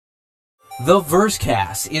The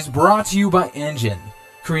Versecast is brought to you by Engine.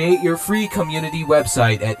 Create your free community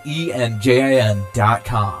website at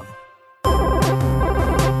enjin.com.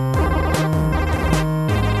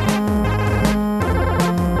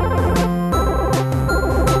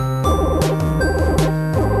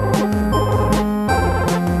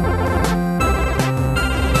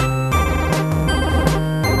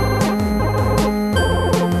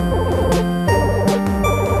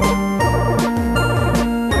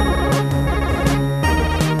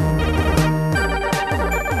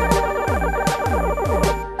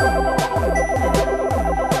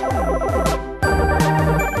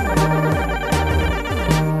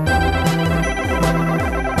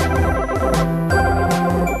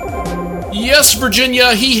 Yes,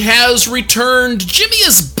 Virginia, he has returned. Jimmy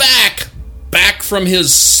is back from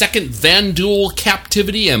his second Vanduul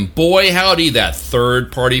captivity, and boy howdy, that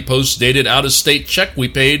third-party post-dated out-of-state check we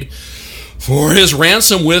paid for his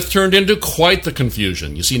ransom with turned into quite the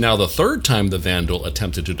confusion. You see, now the third time the Vanduul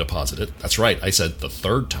attempted to deposit it, that's right, I said the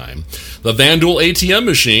third time, the Vanduul ATM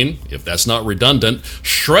machine, if that's not redundant,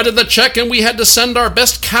 shredded the check, and we had to send our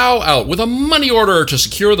best cow out with a money order to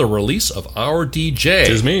secure the release of our DJ.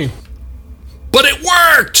 Tis me. But it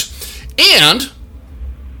worked! And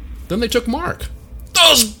then they took Mark.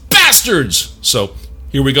 Those bastards! So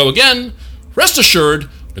here we go again. Rest assured,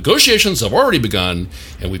 negotiations have already begun,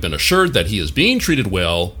 and we've been assured that he is being treated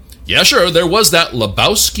well. Yeah, sure, there was that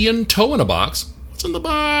Lebowskian toe in a box. What's in the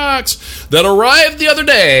box? That arrived the other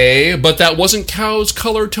day, but that wasn't cow's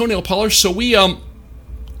color toenail polish, so we,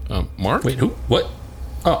 Mark? Wait, who? What?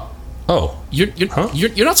 Oh.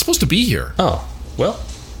 You're not supposed to be here. Oh, well.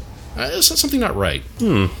 Is something not right?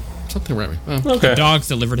 Something right. Okay. The dogs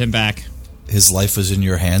delivered him back. His life was in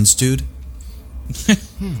your hands, dude? I'd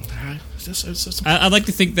like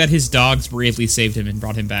to think that his dogs bravely saved him and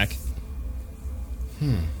brought him back.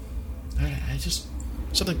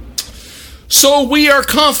 Something. So we are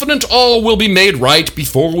confident all will be made right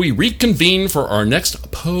before we reconvene for our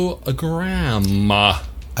next program. I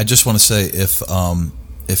just want to say, if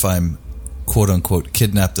I'm quote-unquote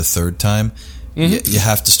kidnapped a third time, you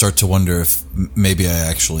have to start to wonder if maybe I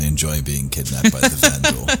actually enjoy being kidnapped by the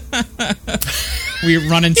Vanduul. We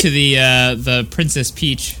run into the Princess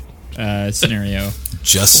Peach scenario.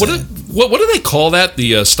 Just what do they call that?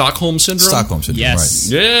 The Stockholm Syndrome? Stockholm Syndrome, Yes.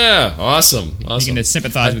 right. Yeah, awesome. You can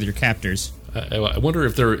sympathize with your captors. I wonder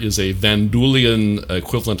if there is a Vanduulian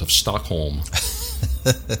equivalent of Stockholm.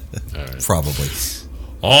 Probably.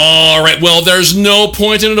 All right, well, there's no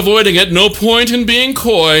point in avoiding it, no point in being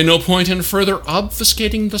coy, no point in further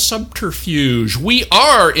obfuscating the subterfuge. We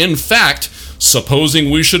are, in fact,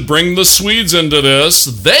 supposing we should bring the Swedes into this.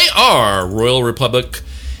 They are Royal Republic,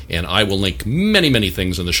 and I will link many, many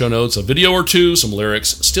things in the show notes, a video or two, some lyrics,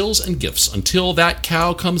 stills, and GIFs, until that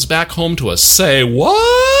cow comes back home to us. Say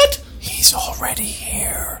what? He's already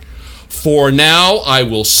here. For now, I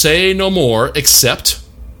will say no more, except...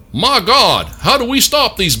 My God, how do we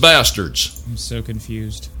stop these bastards? I'm so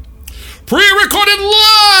confused. Pre-recorded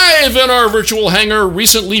live in our virtual hangar,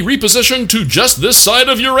 recently repositioned to just this side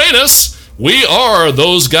of Uranus, we are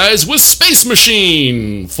those guys with Space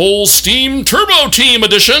Machine, Full Steam Turbo Team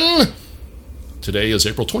Edition. Today is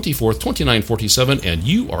April 24th, 2947, and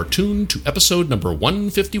you are tuned to episode number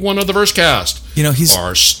 151 of the Versecast. You know, he's...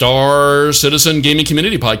 our Star Citizen Gaming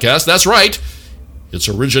Community podcast. That's right. It's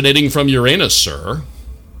originating from Uranus, sir.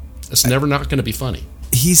 It's never not going to be funny.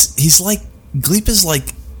 He's like... Gleep is like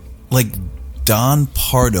Don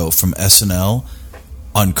Pardo from SNL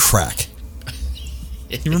on crack.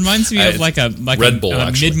 He reminds me of like a Red Bull,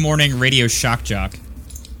 mid-morning radio shock jock.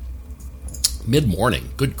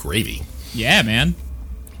 Mid-morning? Good gravy. Yeah, man.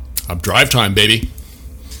 Drive time, baby.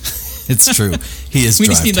 It's true. He is We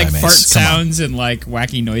drive just need time like ace. fart Come sounds and like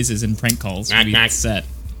wacky noises and prank calls. We set.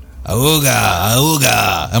 Auga,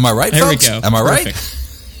 auga. Am I right, There folks? we go. Am I right? Perfect.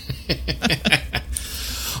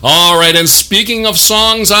 All right, and speaking of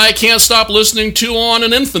songs I can't stop listening to on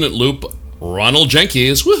an infinite loop, Ronald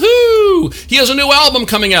Jenkins, woohoo! He has a new album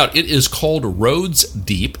coming out. It is called Roads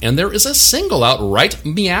Deep, and there is a single out right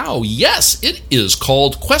meow. Yes, it is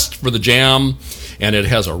called Quest for the Jam, and it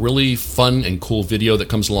has a really fun and cool video that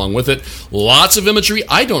comes along with it. Lots of imagery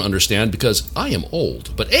I don't understand because I am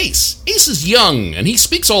old. But Ace is young, and he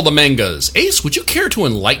speaks all the mangas. Ace, would you care to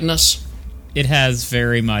enlighten us? It has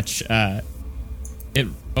very much.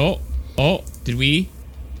 Did we?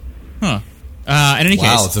 Huh. In any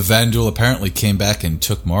Wow, case, the Vanduul apparently came back and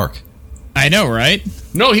took Mark. I know, right?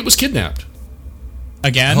 No, he was kidnapped.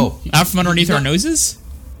 Again, Oh. out from underneath our noses.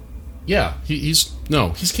 Yeah, he's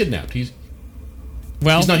kidnapped. He's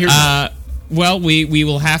Well, not here. Well, we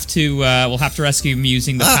will have to rescue him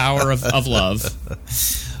using the power of love.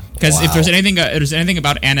 Because if there's anything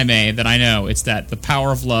about anime that I know, it's that the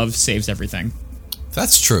power of love saves everything.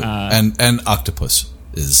 That's true. And octopus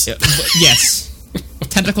is yes.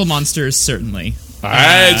 Tentacle monsters, certainly.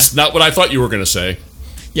 That's not what I thought you were going to say.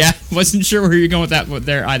 Yeah, wasn't sure where you're going with that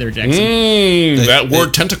there either, Jackson. That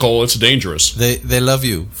word tentacle, it's dangerous. They love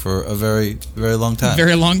you for a very, very long time.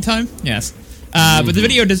 Very long time? Yes. But the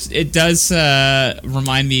video does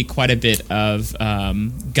remind me quite a bit of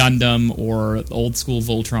Gundam or old school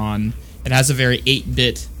Voltron. It has a very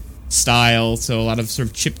 8-bit style, so a lot of sort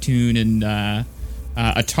of chiptune and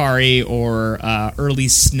Atari or early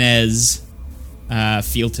SNES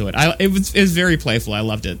feel to it. It was very playful. I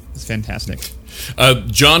loved it. It's fantastic.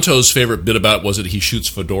 Jonto's favorite bit about it was that he shoots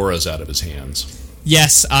fedoras out of his hands.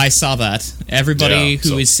 Yes, I saw that. Everybody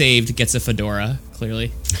who is saved gets a fedora,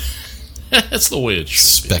 clearly. That's the way it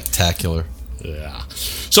should be. Spectacular. Yeah.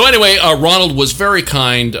 So anyway, Ronald was very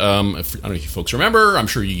kind. I don't know if you folks remember. I'm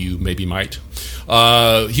sure you maybe might.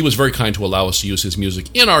 He was very kind to allow us to use his music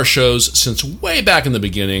in our shows since way back in the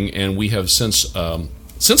beginning, and we have since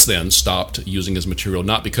then stopped using his material,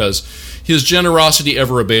 not because his generosity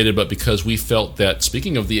ever abated, but because we felt that,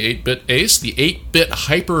 speaking of the 8-bit Ace, the 8-bit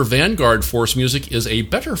Hyper Vanguard Force music is a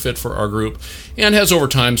better fit for our group and has over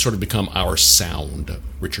time sort of become our sound,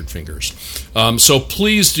 Richard Fingers. So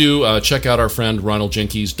please do check out our friend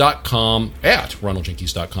RonaldJenkins.com at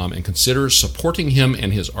RonaldJenkins.com and consider supporting him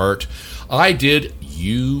and his art. I did.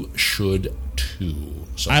 You should too.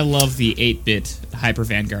 So, I love the 8-bit Hyper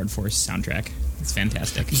Vanguard Force soundtrack. It's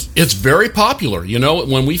fantastic. It's very popular. You know,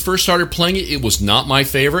 when we first started playing it, it was not my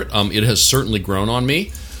favorite. It has certainly grown on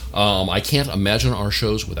me. I can't imagine our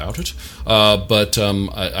shows without it. But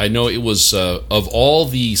I know it was of all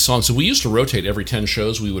the songs. So we used to rotate every 10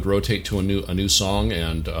 shows. We would rotate to a new song,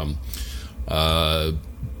 and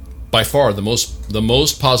by far the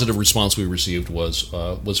most positive response we received was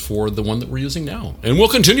for the one that we're using now, and we'll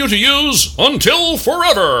continue to use until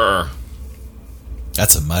forever.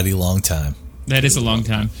 That's a mighty long time. That is a long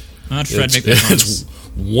time. Not Fred It's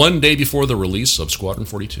one day before the release of Squadron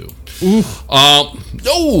 42.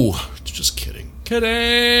 No, just kidding.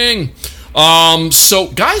 So,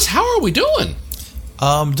 guys, how are we doing?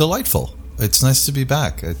 Delightful. It's nice to be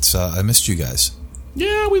back. I missed you guys.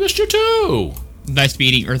 Yeah, we missed you too. Nice to be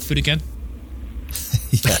eating Earth food again.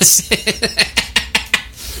 Yes.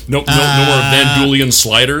 No more Van Dulian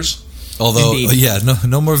sliders. Although, Indeed.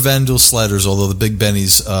 no more Van Duel sliders, although the Big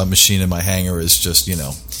Benny's machine in my hangar is just,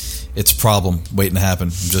 it's a problem waiting to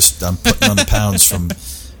happen. I'm putting on the pounds from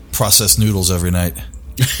processed noodles every night.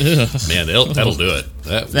 Man, that'll do it.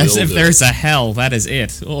 That's if there's a hell, that is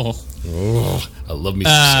it. Oh, I love me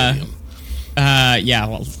some sodium. Yeah,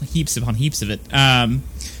 well, heaps upon heaps of it. I'm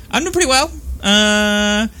doing pretty well.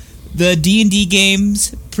 The D&D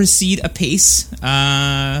games proceed apace.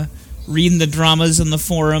 Reading the dramas on the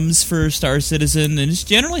forums for Star Citizen, and just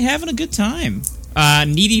generally having a good time.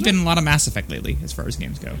 Knee-deep in a lot of Mass Effect lately, as far as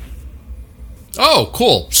games go. Oh,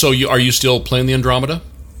 cool. So are you still playing the Andromeda?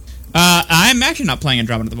 I'm actually not playing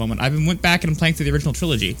Andromeda at the moment. Went back and I'm playing through the original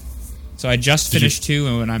trilogy. So I just finished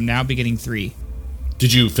 2, and I'm now beginning 3.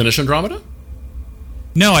 Did you finish Andromeda?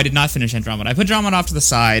 No, I did not finish Andromeda. I put Andromeda off to the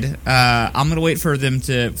side. I'm going to wait for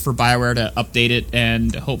BioWare to update it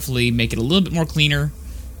and hopefully make it a little bit more cleaner.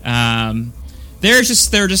 There are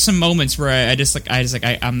just some moments where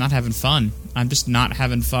I'm not having fun. I'm just not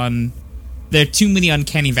having fun. There are too many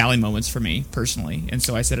Uncanny Valley moments for me personally, and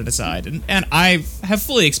so I set it aside. And I have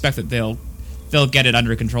fully expect that they'll get it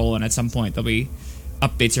under control, and at some point there'll be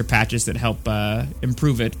updates or patches that help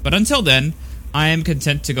improve it. But until then, I am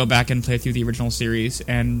content to go back and play through the original series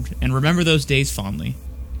and remember those days fondly.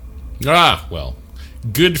 Ah, well,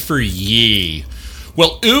 good for ye.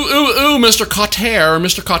 Well, Mr.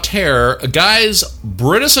 Cotter, guys,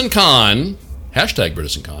 BritishCon,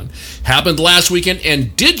 #BritishCon, happened last weekend,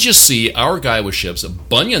 and did you see our guy with ships,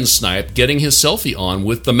 Bunyan Snipe, getting his selfie on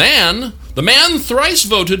with the man thrice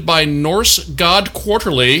voted by Norse God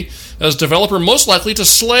Quarterly as developer most likely to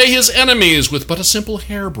slay his enemies with but a simple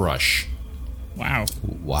hairbrush?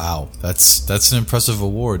 Wow, that's an impressive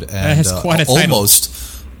award, and that has quite a title.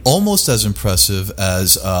 Almost as impressive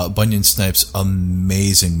as Bunyan Snipe's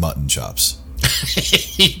amazing mutton chops.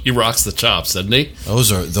 He rocks the chops, doesn't he?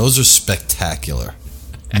 Those are spectacular,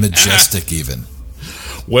 majestic even.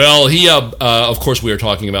 Well, he of course we are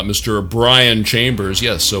talking about Mr. Brian Chambers.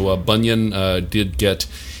 Yes, so Bunyan did get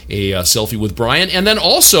a selfie with Brian, and then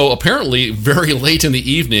also apparently very late in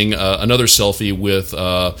the evening, another selfie with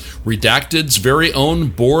Redacted's very own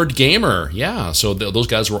Board Gamer. Yeah, so those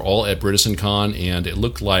guys were all at BritizenCon, and it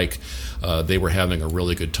looked like they were having a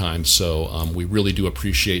really good time. So we really do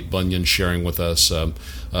appreciate Bunyan sharing with us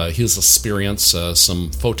his experience,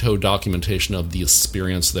 some photo documentation of the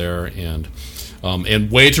experience there, and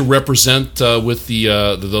way to represent with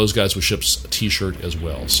the Those Guys with Ships T-shirt as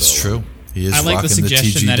well. So, it's true. He is I like the rocking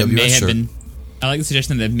suggestion that it may TGWS have shirt. been. I like the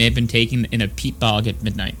suggestion that it may have been taken in a peat bog at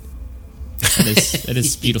midnight. That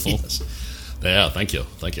is beautiful. Yes. Yeah, thank you.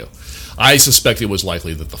 I suspect it was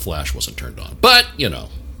likely that the flash wasn't turned on, but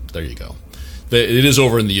there you go. It is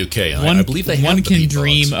over in the UK, and I believe they have one the can peat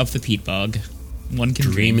dream bogs. of the peat bog. One can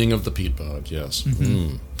Dreaming of the peat bog, yes.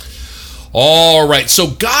 All right,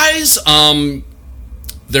 so guys,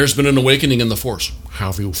 there's been an awakening in the Force.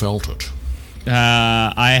 How have you felt it?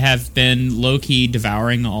 I have been low-key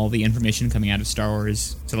devouring all the information coming out of Star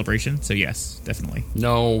Wars Celebration, so yes, definitely.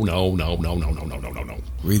 No. Read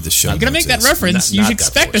the show. I'm going to make that notes. reference. You not should that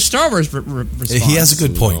expect a Force. Star Wars response. He has a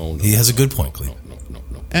good point. No, he has a good point, Cleve. No.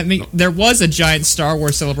 I mean, there was a giant Star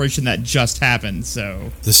Wars Celebration that just happened,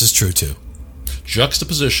 so... This is true, too.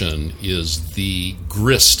 Juxtaposition is the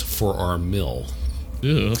grist for our mill.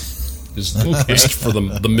 Ugh. Is the grist for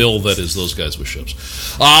the mill that is Those Guys with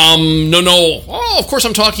Ships. No. Oh, of course,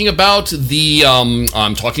 I'm talking about the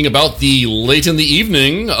late in the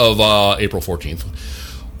evening of April 14th.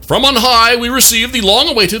 From on high, we received the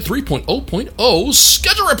long-awaited 3.0.0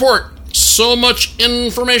 schedule report. So much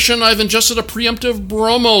information, I've ingested a preemptive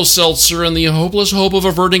bromo seltzer in the hopeless hope of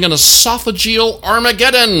averting an esophageal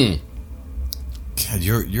Armageddon. God,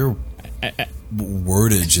 your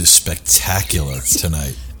wordage is spectacular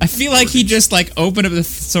tonight. I feel like he just, opened up the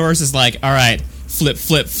source, is like, all right, flip.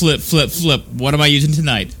 What am I using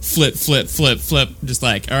tonight? Flip. Just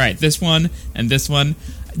like, all right, this one and this one.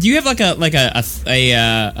 Do you have a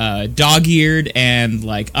dog-eared and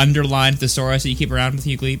underlined thesaurus that you keep around with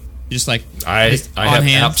you, Gleep? Just I just have on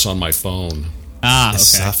hand? apps on my phone. Okay.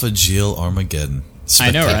 Esophageal Armageddon. I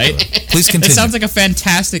know, right? Please It continue. sounds like a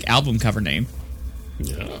fantastic album cover name.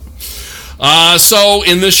 Yeah. So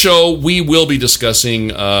in this show, we will be discussing.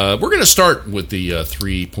 We're going to start with the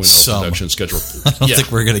 3.0 production schedule. I don't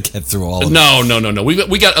think we're going to get through all of it. No.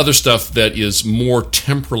 We got other stuff that is more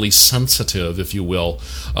temporally sensitive, if you will.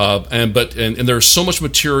 And there's so much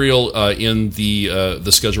material in the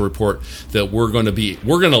schedule report that we're going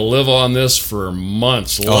to live on this for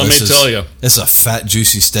months. Let me tell you, it's a fat,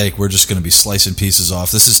 juicy steak. We're just going to be slicing pieces off.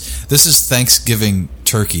 This is Thanksgiving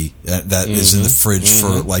turkey that is in the fridge for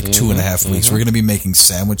 2.5 weeks. We're going to be making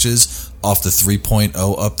sandwiches off the 3.0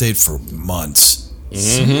 update for months.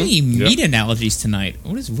 So many meat analogies tonight.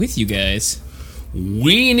 What is with you guys?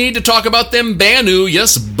 we need to talk about them Banu.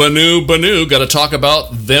 Yes, Banu. Got to talk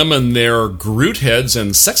about them and their Groot heads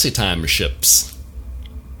and sexy time ships.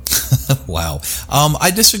 Wow.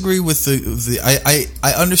 I disagree with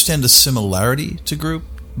I understand the similarity to Groot,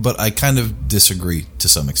 but I kind of disagree to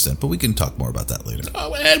some extent. But we can talk more about that later.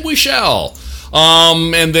 And we shall.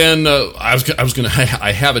 And then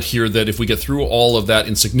I have it here that if we get through all of that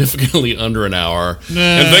in significantly under an hour,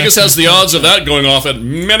 and Vegas has the odds of that going off at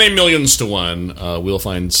many millions to one, we'll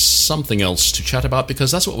find something else to chat about,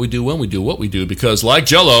 because that's what we do when we do what we do. Because like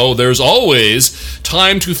Jell-O, there's always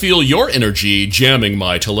time to feel your energy jamming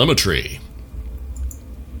my telemetry.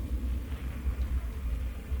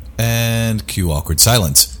 And cue awkward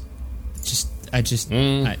silence.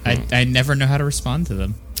 I never know how to respond to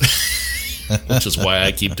them. Which is why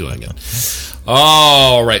I keep doing it.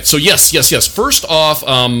 All right. So yes. First off,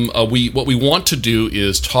 what we want to do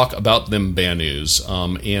is talk about them Banus.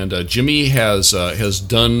 And Jimmy has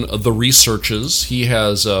done the researches. He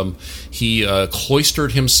has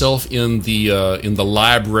cloistered himself in the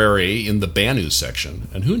library in the Banu section.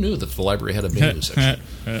 And who knew that the library had a Banu section?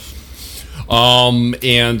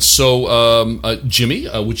 And so, Jimmy,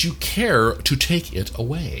 would you care to take it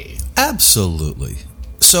away? Absolutely.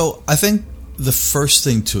 So I think the first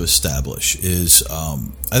thing to establish is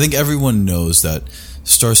I think everyone knows that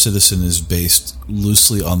Star Citizen is based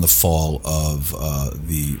loosely on the fall of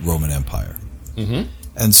the Roman Empire. Mm-hmm.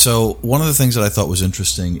 And so one of the things that I thought was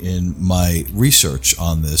interesting in my research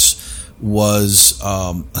on this was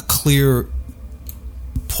a clear...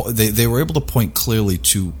 They were able to point clearly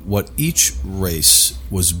to what each race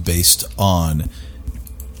was based on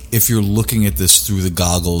if you're looking at this through the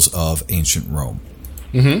goggles of ancient Rome.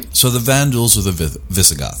 Mm-hmm. So the Vandals are the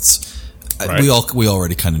Visigoths. Right. We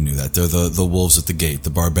already kind of knew that. They're the wolves at the gate, the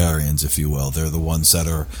barbarians, if you will. They're the ones that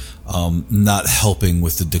are not helping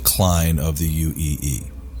with the decline of the UEE.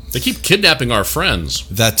 They keep kidnapping our friends.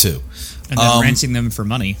 That too. And then ransing them for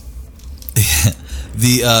money.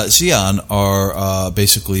 The Xi'an are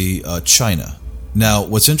basically China. Now,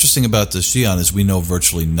 what's interesting about the Xi'an is we know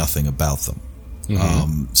virtually nothing about them.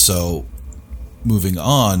 So, moving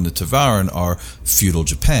on, the Tevarin are feudal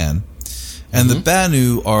Japan, and the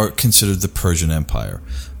Banu are considered the Persian Empire,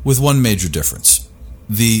 with one major difference.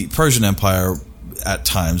 The Persian Empire, at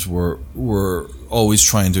times, were always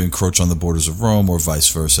trying to encroach on the borders of Rome, or vice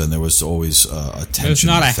versa, and there was always a tension. It's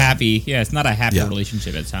not a happy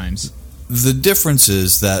relationship at times. The difference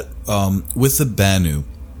is that with the Banu,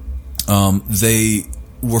 they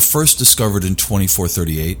were first discovered in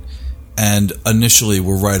 2438, and initially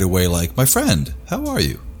were right away like, my friend, how are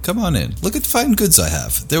you? Come on in. Look at the fine goods I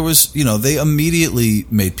have. There was, they immediately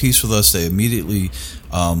made peace with us. They we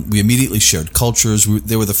immediately shared cultures.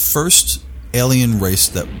 They were the first alien race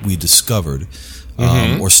that we discovered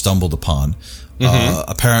or stumbled upon.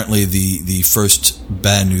 Apparently, the first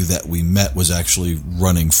Banu that we met was actually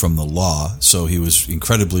running from the law, so he was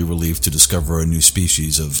incredibly relieved to discover a new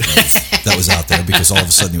species of that was out there, because all of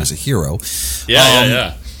a sudden he was a hero.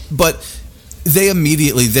 Yeah. But they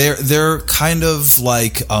immediately they're kind of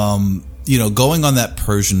like going on that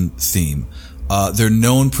Persian theme. They're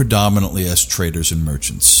known predominantly as traders and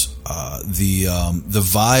merchants. The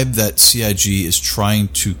vibe that CIG is trying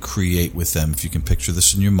to create with them, if you can picture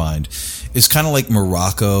this in your mind, is kind of like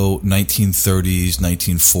Morocco, 1930s,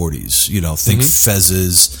 1940s. Think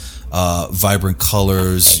fezzes, vibrant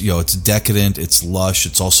colors. It's decadent, it's lush,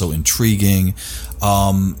 it's also intriguing.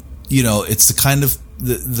 It's the kind of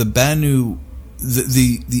the Banu.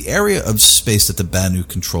 The area of space that the Banu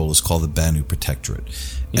control is called the Banu Protectorate.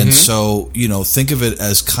 And so, think of it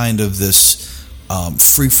as kind of this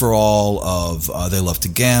free-for-all of they love to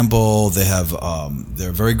gamble, they have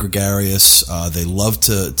they're very gregarious, they love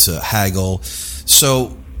to haggle.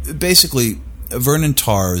 So, basically, Vernon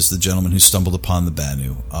Tarr is the gentleman who stumbled upon the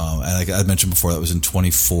Banu. And I mentioned before, that was in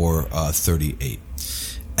 2438.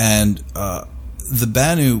 And the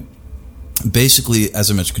Banu basically, as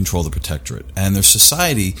I mentioned, control the Protectorate, and their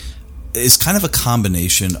society is kind of a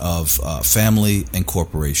combination of family and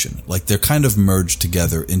corporation. Like, they're kind of merged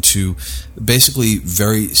together into basically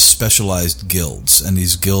very specialized guilds, and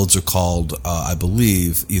these guilds are called, I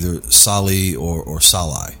believe, either Sali or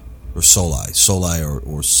Salai, or Soli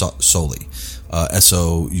or Soli, Souli.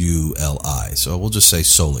 So we'll just say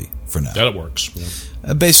Soli for now. That works. Yeah.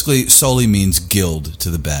 Basically, Soli means guild to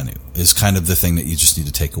the Banu, is kind of the thing that you just need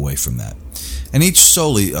to take away from that. And each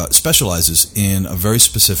Soli specializes in a very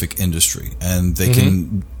specific industry, and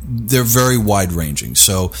they're very wide-ranging.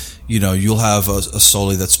 So, you'll have a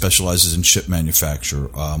Soli that specializes in ship manufacture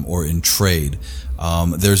or in trade.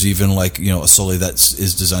 There's even a Soli that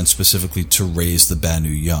is designed specifically to raise the Banu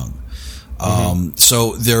young.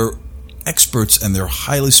 So they're experts, and they're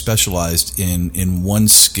highly specialized in one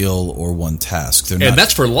skill or one task. And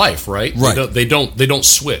that's for life, right? Right. They don't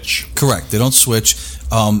switch. Correct. They don't switch.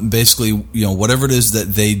 Basically, whatever it is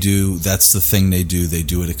that they do, that's the thing they do. They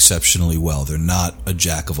do it exceptionally well. They're not a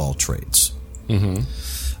jack of all trades. It's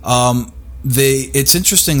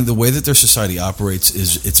interesting, the way that their society operates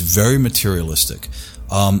it's very materialistic.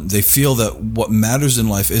 They feel that what matters in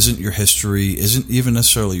life isn't your history, isn't even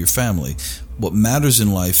necessarily your family. What matters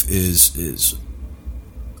in life is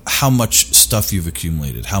how much stuff you've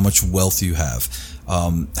accumulated, how much wealth you have,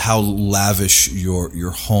 how lavish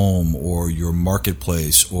your home or your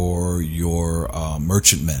marketplace or your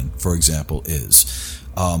merchantmen, for example, is.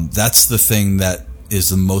 That's the thing that is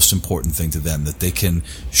the most important thing to them, that they can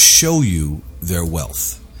show you their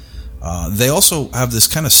wealth. They also have this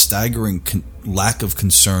kind of staggering lack of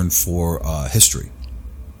concern for history.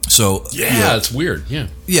 So it's weird.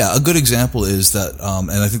 A good example is that,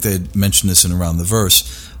 and I think they had mentioned this in Around the Verse.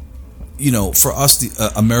 For us,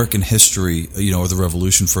 the American history, or the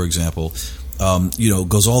Revolution, for example,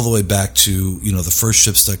 goes all the way back to the first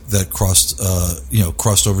ships that crossed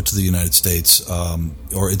over to the United States,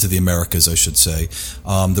 or into the Americas, I should say.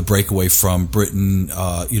 The breakaway from Britain,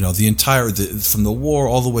 the entire from the war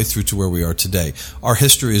all the way through to where we are today. Our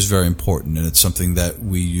history is very important, and it's something that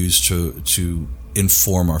we use to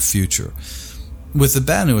inform our future. With the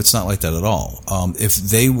Banu, it's not like that at all.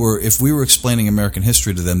 If we were explaining American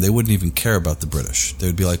history to them, they wouldn't even care about the British. They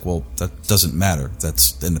would be like, well, that doesn't matter.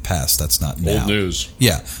 That's in the past. That's not now. Old news.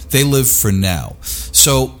 Yeah. They live for now.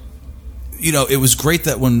 So, it was great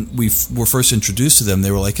that when we were first introduced to them,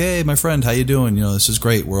 they were like, hey, my friend, how you doing? This is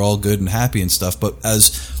great. We're all good and happy and stuff. But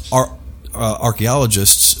as our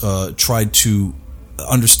archaeologists tried to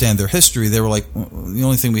understand their history, they were like, well, the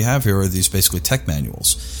only thing we have here are these basically tech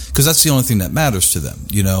manuals, because that's the only thing that matters to them.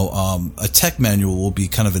 A tech manual will be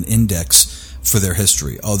kind of an index for their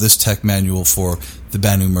history. Oh, this tech manual for the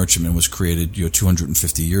Banu Merchantman was created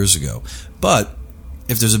 250 years ago. But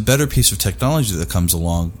if there's a better piece of technology that comes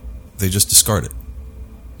along, they just discard it.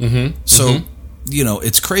 Mm-hmm. So,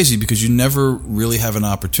 it's crazy because you never really have an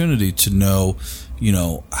opportunity to know,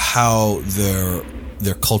 how their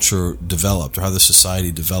culture developed or how the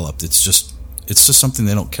society developed. It's just something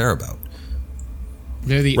they don't care about.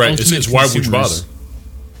 They're the right. ultimate It's why would you bother?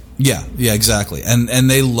 Yeah, exactly. And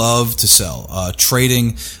they love to sell.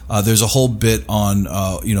 Trading, there's a whole bit on,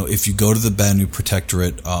 if you go to the Banu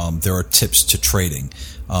Protectorate, there are tips to trading.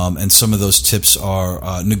 And some of those tips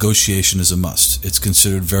are negotiation is a must. It's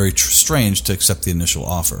considered very strange to accept the initial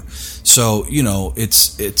offer. So,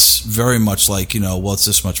 it's very much like, it's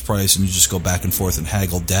this much price, and you just go back and forth and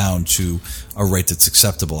haggle down to a rate that's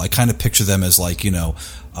acceptable. I kind of picture them as like,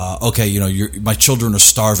 my children are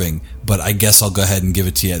starving, but I guess I'll go ahead and give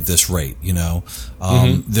it to you at this rate.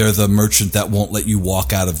 They're the merchant that won't let you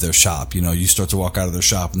walk out of their shop. You start to walk out of their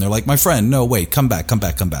shop, and they're like, my friend, no, wait, come back.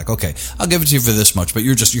 Okay, I'll give it to you for this much, but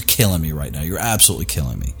you're killing me right now. You're absolutely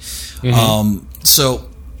killing me. So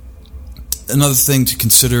another thing to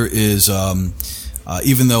consider is,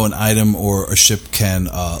 even though an item or a ship can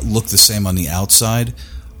look the same on the outside,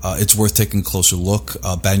 it's worth taking a closer look.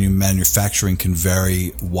 Banu manufacturing can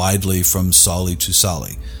vary widely from Soli to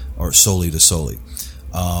Soli, or Soli to Soli.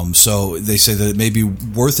 So they say that it may be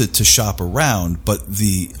worth it to shop around, but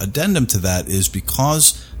the addendum to that is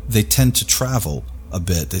because they tend to travel a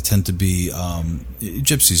bit, they tend to be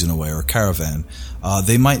gypsies in a way, or a caravan,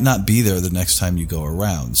 they might not be there the next time you go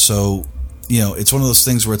around. So, it's one of those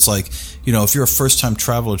things where it's like, if you're a first-time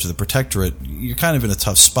traveler to the Protectorate, you're kind of in a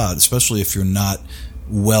tough spot, especially if you're not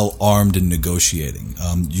well armed in negotiating.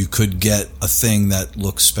 You could get a thing that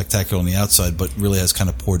looks spectacular on the outside but really has kind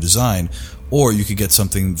of poor design, or you could get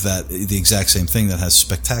something the exact same thing that has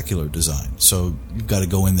spectacular design. So you've got to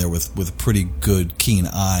go in there with a pretty good, keen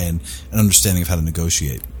eye and an understanding of how to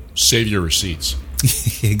negotiate. Save your receipts.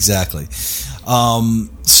 Exactly.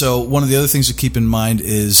 So one of the other things to keep in mind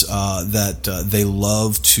is that they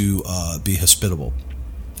love to be hospitable.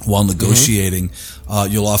 While negotiating,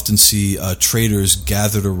 you'll often see traders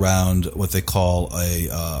gathered around what they call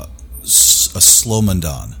a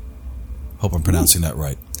slomandan. Hope I'm pronouncing that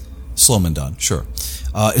right. Slomandan, sure.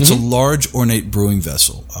 It's a large, ornate brewing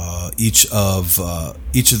vessel. Each of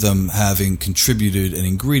them having contributed an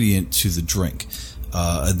ingredient to the drink,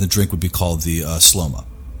 and the drink would be called the sloma.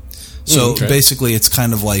 So basically, it's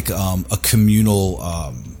kind of like a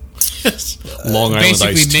communal. Long Island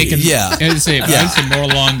basically iced tea. making, Yeah. I would say more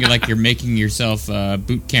along like you're making yourself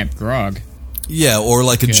boot camp grog. Yeah, or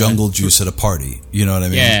like a jungle juice at a party. You know what I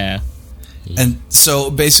mean? Yeah. And so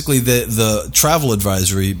basically the travel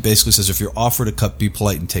advisory basically says if you're offered a cup, be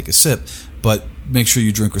polite and take a sip, but make sure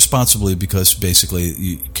you drink responsibly because basically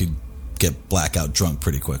you could get blackout drunk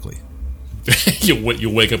pretty quickly. you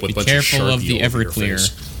wake up with a bunch of careful Sharpie of the over your Everclear.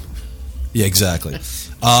 face. Yeah, exactly.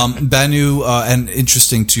 Banu, and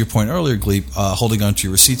interesting to your point earlier, Gleep, holding on to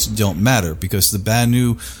your receipts don't matter because the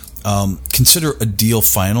Banu consider a deal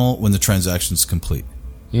final when the transaction is complete.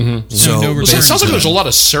 No So It sounds like there's a lot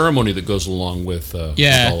of ceremony that goes along with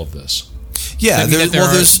all of this. yeah, There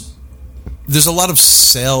there's a lot of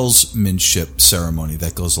salesmanship ceremony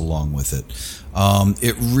that goes along with it.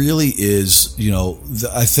 It really is,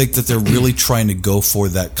 I think that they're really trying to go for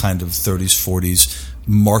that kind of 30s, 40s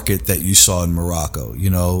market that you saw in Morocco,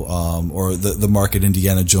 or the market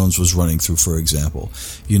Indiana Jones was running through, for example,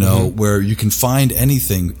 where you can find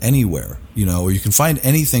anything anywhere, or you can find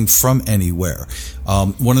anything from anywhere.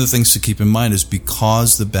 One of the things to keep in mind is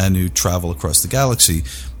because the Banu travel across the galaxy,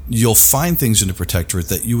 you'll find things in the Protectorate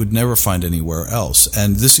that you would never find anywhere else.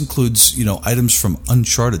 And this includes, items from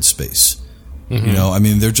uncharted space. I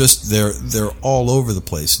mean, they're all over the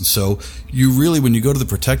place. And so you really, when you go to the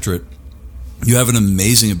Protectorate, you have an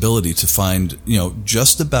amazing ability to find,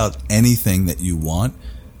 just about anything that you want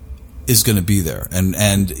is going to be there. And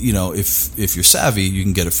if you're savvy, you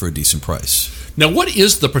can get it for a decent price. Now, what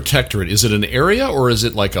is the Protectorate? Is it an area or is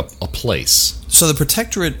it like a place? So the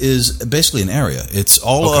Protectorate is basically an area. It's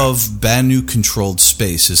all of Banu-controlled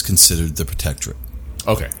space is considered the Protectorate.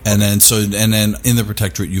 Okay. And then in the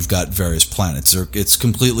Protectorate, you've got various planets. It's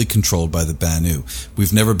completely controlled by the Banu.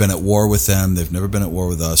 We've never been at war with them. They've never been at war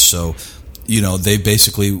with us. So, they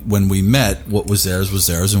basically, when we met, what was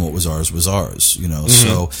theirs, and what was ours was ours.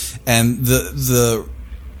 So, and the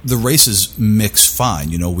the races mix fine.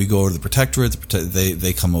 You know, we go over to the Protectorate.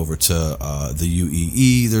 They come over to the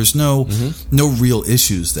UEE. There's no real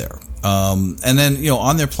issues there. And then, you know,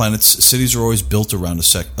 on their planets, cities are always built around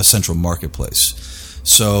a central marketplace.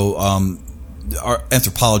 So our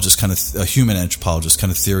anthropologists, human anthropologists,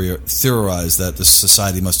 kind of theorize that the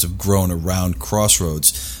society must have grown around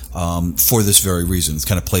crossroads for this very reason. It's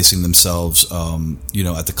kind of placing themselves, you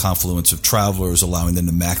know, at the confluence of travelers, allowing them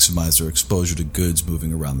to maximize their exposure to goods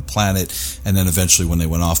moving around the planet, and then eventually, when they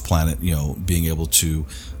went off planet, you know, being able to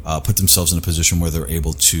put themselves in a position where they're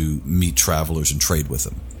able to meet travelers and trade with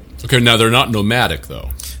them. Okay, now they're not nomadic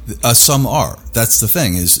though. Some are. That's the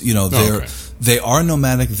thing. Is, you know, they are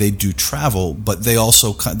nomadic. They do travel, but they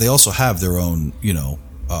also have their own, you know,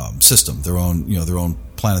 system, their own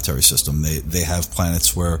planetary system. They have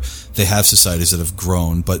planets where they have societies that have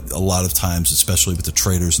grown, but a lot of times, especially with the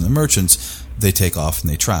traders and the merchants, they take off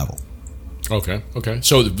and they travel. Okay.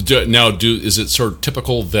 So now, is it sort of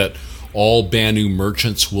typical that all Banu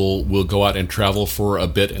merchants will go out and travel for a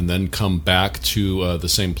bit and then come back to the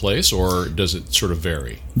same place, or does it sort of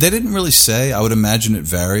vary? They didn't really say. I would imagine it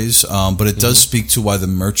varies, but it does speak to why the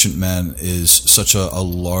Merchantman is such a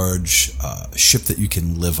large ship that you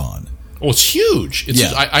can live on. Oh, it's huge.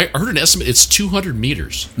 Yeah. I heard an estimate. It's 200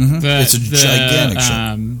 meters. Mm-hmm. It's a gigantic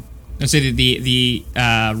ship. Let's say the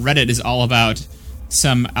Reddit is all about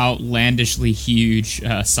some outlandishly huge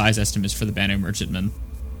size estimates for the Banu Merchantman.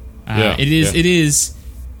 It is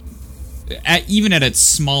even at its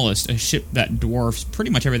smallest, a ship that dwarfs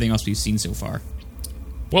pretty much everything else we've seen so far.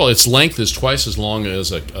 Well, its length is twice as long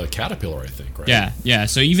as a caterpillar, I think, right? Yeah.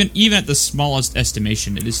 So even at the smallest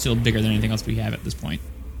estimation, it is still bigger than anything else we have at this point.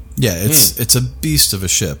 Yeah, it's a beast of a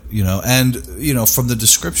ship, you know, and, you know, from the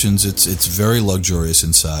descriptions, it's very luxurious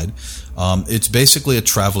inside. It's basically a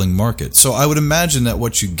traveling market. So I would imagine that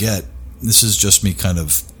what you get, this is just me kind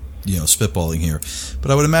of, you know, spitballing here,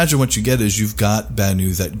 but I would imagine what you get is you've got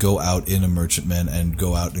Banu that go out in a merchantman and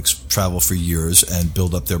go out and travel for years and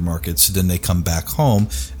build up their markets. Then they come back home,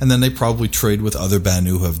 and then they probably trade with other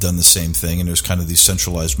Banu who have done the same thing, and there's kind of these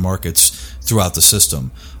centralized markets throughout the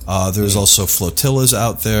system. There's also flotillas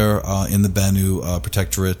out there in the Banu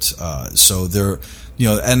Protectorate. So they're, you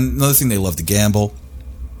know, and another thing, they love to gamble.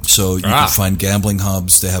 So you can find gambling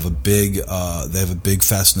hubs. They have a big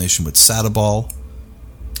fascination with Sadabal.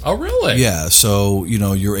 Oh, really? Yeah. So, you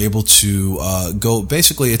know, you're able to go.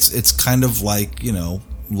 Basically, it's kind of like, you know,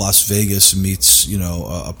 Las Vegas meets, you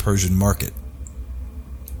know, a Persian market.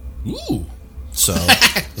 Ooh. So,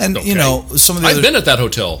 and okay. You know, some of the I've been at that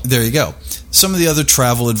hotel. There you go. Some of the other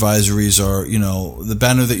travel advisories are, you know, the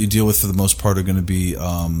Banu that you deal with for the most part are going to be,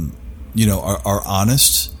 you know, are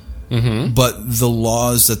honest. Mm-hmm. But the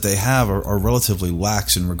laws that they have are relatively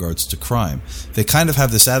lax in regards to crime. They kind of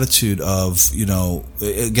have this attitude of, you know,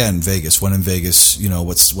 again, Vegas. When in Vegas, you know,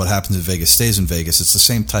 what happens in Vegas stays in Vegas. It's the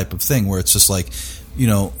same type of thing where it's just like, you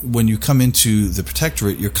know, when you come into the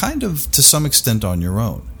Protectorate, you're kind of, to some extent, on your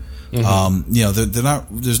own. Mm-hmm. You know, they're not.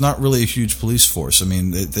 There's not really a huge police force. I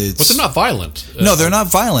mean, but they're not violent. No, they're not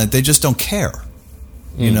violent. They just don't care.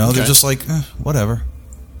 You know, they're just like, whatever.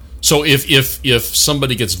 So if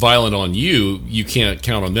somebody gets violent on you, you can't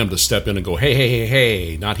count on them to step in and go,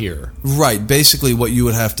 hey, not here. Right. Basically, what you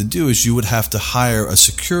would have to do is you would have to hire a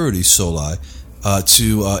security soli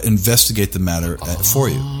to investigate the matter for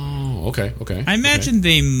you. Oh, okay. I imagine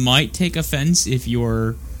they might take offense if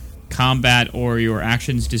your combat or your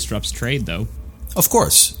actions disrupts trade, though. Of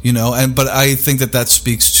course, you know, but I think that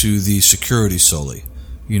speaks to the security soli.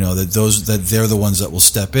 You know, that they're the ones that will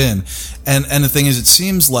step in, and the thing is, it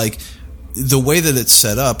seems like the way that it's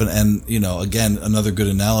set up, and you know, again, another good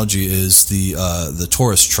analogy is the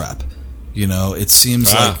tourist trap. You know, it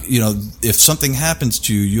seems like, you know, if something happens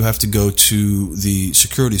to you, you have to go to the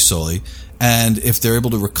security soli, and if they're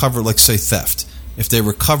able to recover, like say theft, if they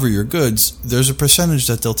recover your goods, there's a percentage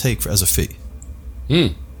that they'll take as a fee.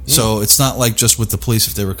 So it's not like just with the police,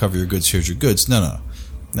 if they recover your goods, here's your goods. No,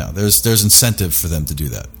 there's incentive for them to do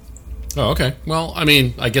that. Oh, okay. Well, I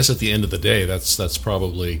mean, I guess at the end of the day, that's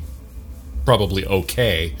probably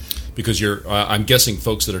okay, because I'm guessing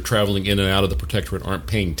folks that are traveling in and out of the Protectorate aren't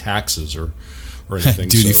paying taxes or anything.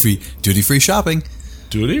 Duty free shopping.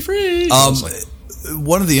 Duty free.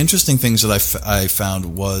 One of the interesting things that I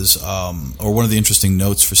found was, or one of the interesting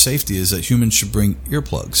notes for safety is that humans should bring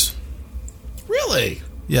earplugs. Really?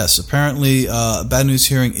 Yes, apparently Banu's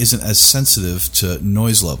hearing isn't as sensitive to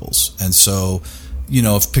noise levels. And so, you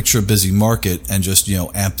know, if picture a busy market and just, you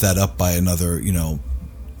know, amp that up by another, you know,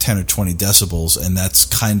 10 or 20 decibels, and that's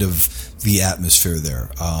kind of the atmosphere there.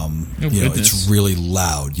 You know, it's really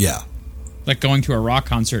loud, yeah. Like going to a rock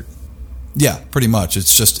concert. Yeah, pretty much.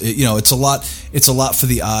 It's just it's a lot. It's a lot for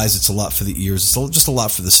the eyes. It's a lot for the ears. It's just a lot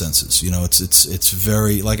for the senses. It's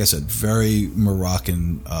very, like I said, very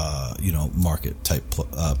Moroccan market type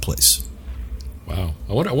place. Wow,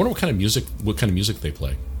 I wonder what kind of music they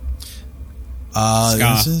play. Ska.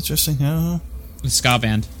 That's interesting. I don't know. The ska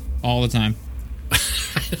band all the time.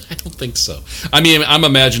 I don't think so. I mean, I'm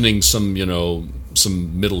imagining some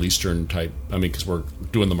Middle Eastern type. I mean, because we're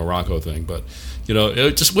doing the Morocco thing, but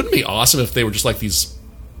it just wouldn't be awesome if they were just like these,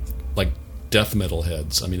 like death metal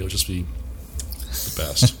heads. I mean, it would just be the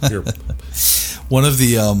best. One of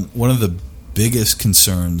the biggest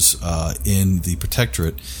concerns in the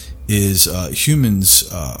Protectorate is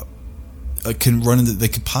humans can run into. They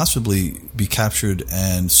could possibly be captured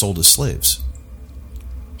and sold as slaves.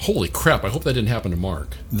 Holy crap! I hope that didn't happen to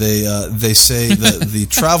Mark. They say that the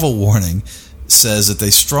travel warning says that they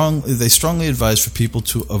strongly advise for people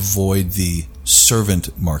to avoid the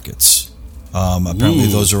servant markets. Apparently,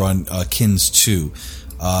 those are on Kins 2,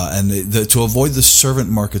 and to avoid the servant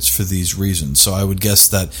markets for these reasons. So I would guess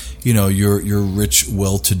that your rich,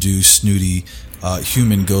 well-to-do, snooty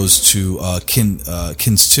human goes to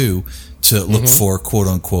Kins 2 to look for quote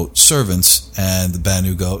unquote servants, and the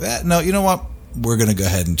Banu go, no, you know what? We're going to go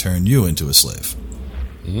ahead and turn you into a slave.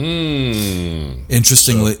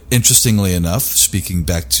 Interestingly enough, speaking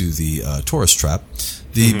back to the tourist trap,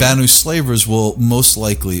 the Banu slavers will most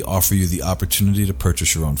likely offer you the opportunity to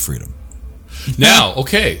purchase your own freedom. Now,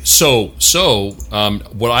 okay, so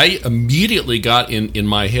what I immediately got in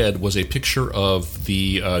my head was a picture of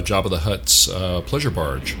the Jabba the Hutt's pleasure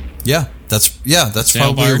barge. Yeah, that's Sail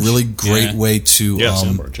probably barge. a really great way to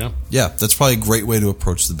sail barge. Yeah, that's probably a great way to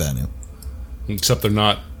approach the Banu. Except they're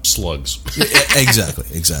not slugs. Exactly.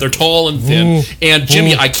 They're tall and thin. And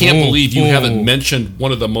Jimmy, I can't believe you haven't mentioned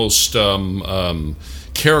one of the most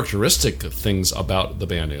characteristic things about the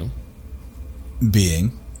Banu.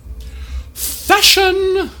 Being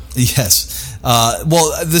fashion. Yes.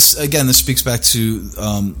 Well, this speaks back to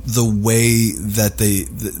the way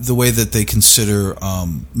that they consider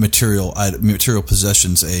material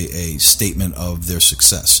possessions a statement of their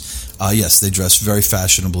success. Yes, they dress very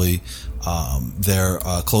fashionably. Their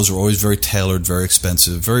clothes are always very tailored, very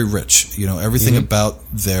expensive, very rich. Everything about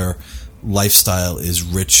their lifestyle is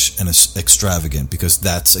rich and extravagant because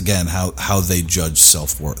that's again how they judge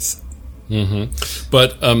self-worth.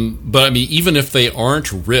 But I mean, even if they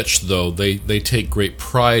aren't rich, though, they take great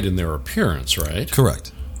pride in their appearance, right?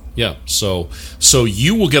 Correct. Yeah. So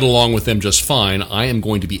you will get along with them just fine. I am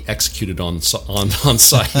going to be executed on site.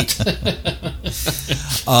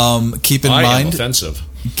 Keep in I mind. am offensive.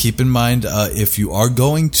 Keep in mind, if you are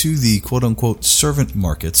going to the quote-unquote servant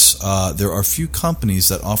markets, there are few companies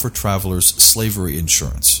that offer travelers slavery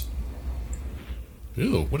insurance.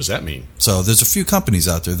 Ooh, what does that mean? So there's a few companies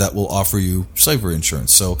out there that will offer you slavery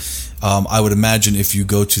insurance. So I would imagine if you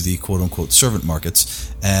go to the quote-unquote servant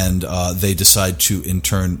markets and they decide to in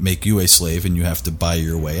turn make you a slave and you have to buy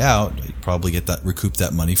your way out, you probably recoup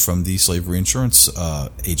that money from the slavery insurance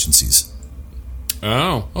agencies.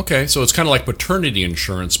 Oh, okay. So it's kind of like paternity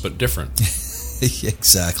insurance, but different.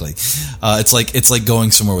 Exactly. It's like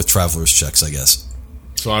going somewhere with traveler's checks, I guess.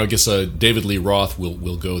 So I guess David Lee Roth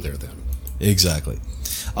will go there then. Exactly.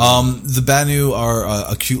 The Banu are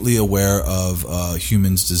acutely aware of the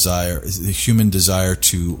human desire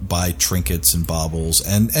to buy trinkets and baubles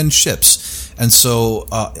and ships, and so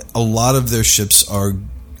a lot of their ships are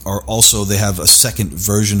also, they have a second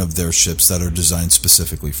version of their ships that are designed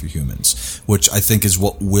specifically for humans, which I think is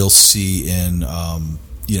what we'll see in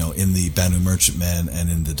in the Banu Merchantman and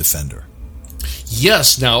in the Defender.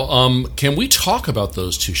 Yes. Now, can we talk about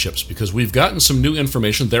those two ships? Because we've gotten some new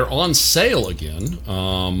information. They're on sale again.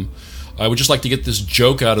 I would just like to get this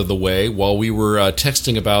joke out of the way. While we were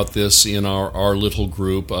texting about this in our little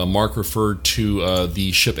group, Mark referred to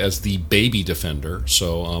the ship as the Baby Defender.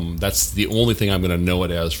 So that's the only thing I'm going to know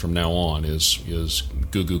it as from now on is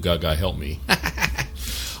Goo Goo Gaga Help Me.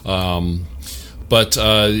 But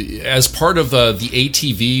as part of the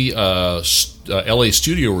ATV LA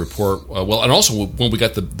studio report, and also when we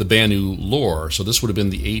got the Banu lore, so this would have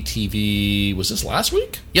been the ATV, was this last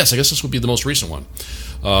week? Yes, I guess this would be the most recent one,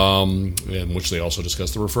 in which they also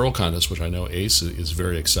discussed the referral contest, which I know Ace is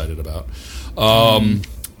very excited about. What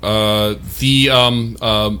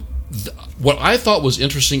I thought was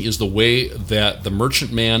interesting is the way that the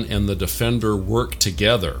Merchantman and the Defender work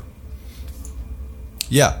together.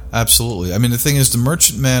 Yeah, absolutely. I mean, the thing is, the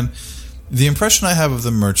Merchantman, the impression I have of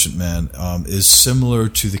the Merchantman is similar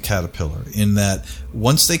to the Caterpillar in that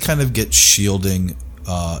once they kind of get shielding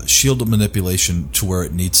shield manipulation to where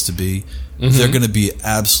it needs to be, they're going to be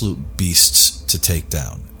absolute beasts to take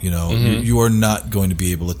down. You are not going to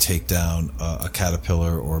be able to take down a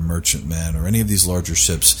Caterpillar or a Merchantman or any of these larger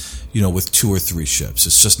ships, with 2 or 3 ships.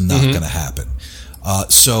 It's just not going to happen.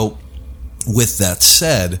 So, with that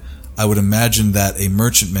said, I would imagine that a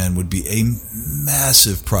Merchantman would be a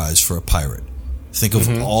massive prize for a pirate. Think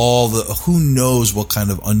of all who knows what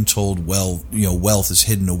kind of untold wealth is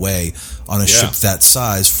hidden away on a ship that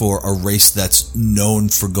size for a race that's known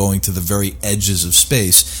for going to the very edges of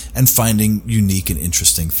space and finding unique and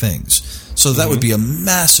interesting things. So that would be a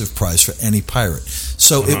massive prize for any pirate.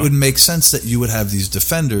 So it would make sense that you would have these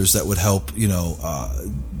defenders that would help,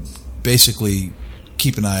 basically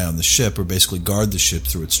keep an eye on the ship or basically guard the ship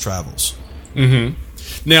through its travels.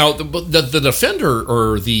 Now, the Defender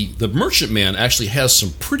or the Merchantman actually has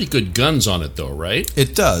some pretty good guns on it, though, right?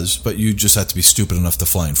 It does, but you just have to be stupid enough to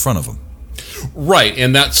fly in front of them. Right,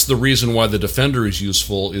 and that's the reason why the Defender is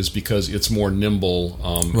useful, is because it's more nimble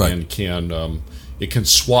and it can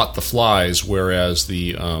swat the flies, whereas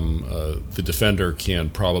the Defender can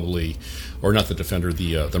probably, or not the Defender,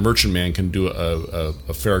 the Merchantman can do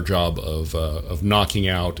a fair job of knocking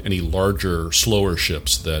out any larger, slower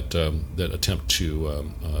ships that attempt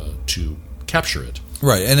to capture it.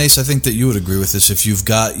 Right, and Ace, I think that you would agree with this. If you've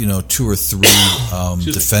got 2 or 3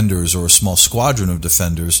 defenders or a small squadron of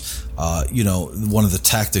defenders, one of the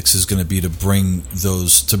tactics is going to be to bring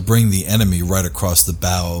the enemy right across the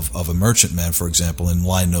bow of a Merchantman, for example, and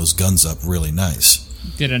line those guns up really nice.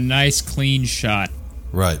 Get a nice clean shot.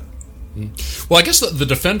 Right. Well, I guess the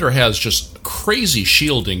Defender has just crazy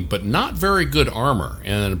shielding, but not very good armor.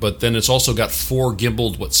 But then it's also got 4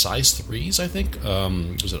 gimbaled, size 3s, I think?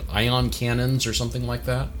 Was it ion cannons or something like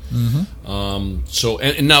that? So,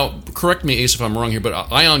 and now, correct me, Ace, if I'm wrong here, but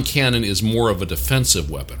ion cannon is more of a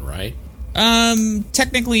defensive weapon, right?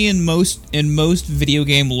 Technically, in most video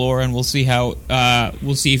game lore, and we'll see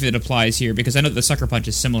if it applies here, because I know that the Sucker Punch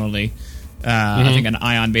is similarly. I think an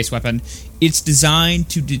ion-based weapon. It's designed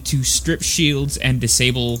to strip shields and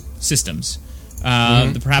disable systems.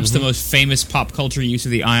 Perhaps the most famous pop culture use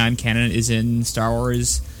of the ion cannon is in Star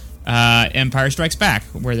Wars Empire Strikes Back,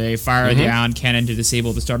 where they fire the ion cannon to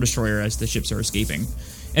disable the Star Destroyer as the ships are escaping.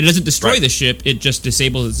 And it doesn't destroy the ship, it just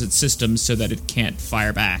disables its systems so that it can't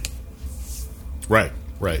fire back. Right.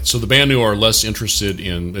 So the Banu are less interested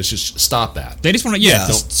in, let's just stop that. They just want to,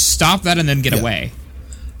 just stop that and then get away.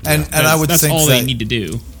 And I would that's think all that, they need to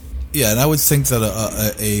do. Yeah, and I would think that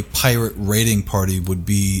a pirate raiding party would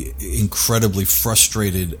be incredibly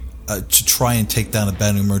frustrated to try and take down a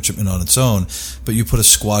Banu Merchantman on its own, but you put a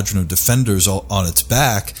squadron of defenders on its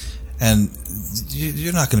back, and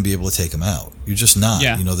you're not going to be able to take them out. You're just not.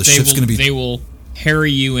 Yeah, the ship's going to be. They will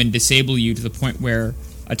harry you and disable you to the point where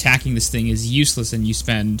attacking this thing is useless, and you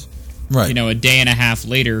spend a day and a half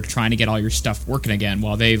later trying to get all your stuff working again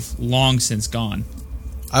while they've long since gone.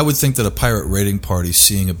 I would think that a pirate raiding party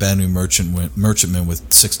seeing a Banu Merchantman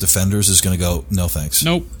with 6 defenders is going to go, no thanks.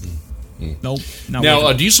 Nope. Nope.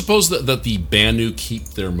 Now, do you suppose that the Banu keep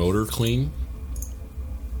their motor clean?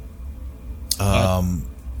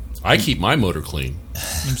 I keep my motor clean.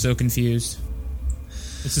 I'm so confused.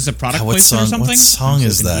 Is this a product what placement or something? What song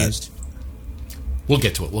is that? We'll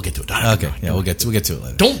get to it. We'll get to it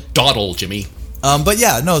later. Don't dawdle, Jimmy. But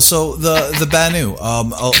yeah, no. So the Banu,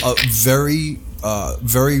 a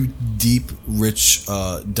very deep, rich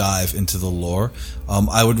dive into the lore.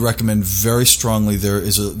 I would recommend very strongly.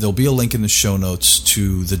 There'll be a link in the show notes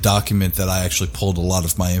to the document that I actually pulled a lot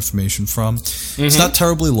of my information from. It's not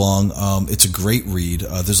terribly long. It's a great read.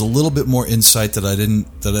 There's a little bit more insight that I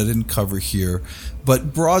didn't cover here,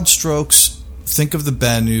 but broad strokes. Think of the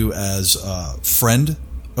Banu as a friend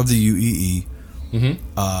of the UEE.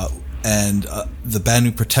 And the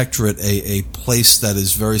Banu Protectorate, a place that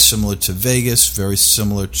is very similar to Vegas, very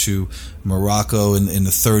similar to Morocco in the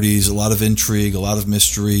 30s. A lot of intrigue, a lot of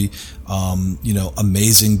mystery,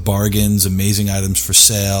 amazing bargains, amazing items for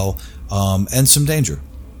sale, and some danger.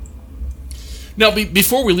 Now,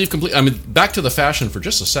 before we leave completely, back to the fashion for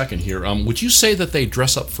just a second here. Would you say that they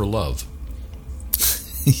dress up for love?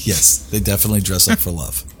 Yes, they definitely dress up for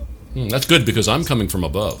love. That's good, because I'm coming from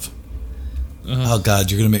above. Oh,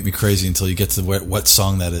 God, you're going to make me crazy until you get to what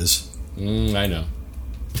song that is. I know.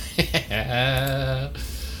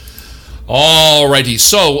 Alrighty,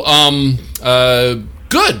 so,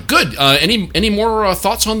 good. Any more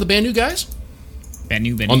thoughts on the Banu, guys?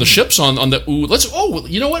 Banu. On the ships, on the...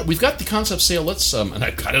 you know what? We've got the concept sale. Let's, and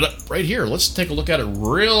I got it up right here. Let's take a look at it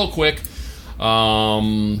real quick.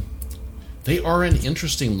 They are an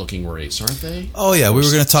interesting looking race, aren't they? Oh, yeah, we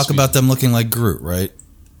were going to talk about them looking like Groot, right?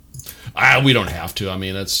 We don't have to. I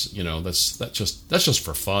mean, that's just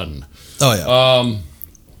for fun. Oh yeah.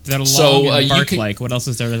 That a long So, and you bark can- like. What else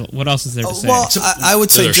is there? What else is there to say? Well, I would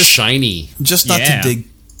say They're just shiny. not Yeah. to dig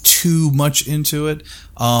too much into it.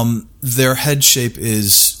 Their head shape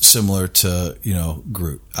is similar to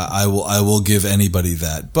Groot. I will give anybody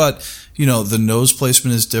that, but the nose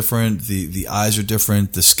placement is different. The eyes are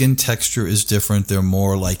different. The skin texture is different. They're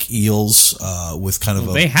more like eels with kind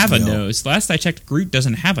of they have a nose. Last I checked, Groot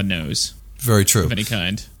doesn't have a nose Very true. of any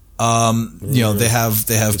kind. They have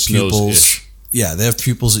It's pupils. nose-ish. Yeah, they have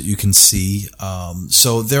pupils that you can see.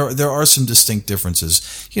 So there are some distinct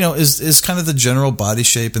differences. Is kind of the general body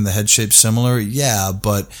shape and the head shape similar? Yeah,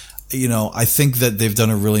 but I think that they've done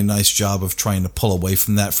a really nice job of trying to pull away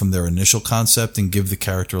from that from their initial concept and give the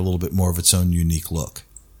character a little bit more of its own unique look.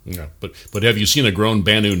 Yeah, but have you seen a grown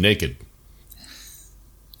Banu naked?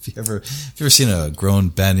 Have you ever seen a grown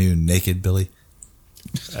Banu naked, Billy?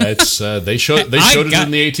 It's they showed it in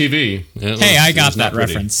the ATV. I got that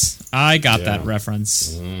pretty. reference. I got that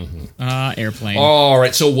reference. Airplane. All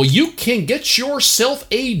right, so you can get yourself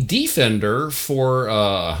a Defender for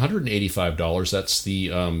 $185. That's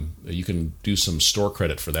the you can do some store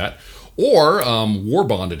credit for that, or War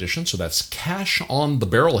Bond edition. So that's cash on the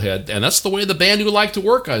barrelhead, and that's the way the Banu like to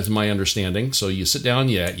work, is my understanding. So you sit down,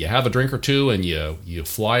 you have a drink or two, and you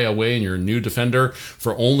fly away in your new Defender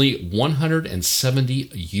for only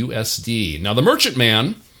 $170 USD. Now the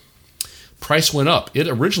Merchantman price went up. It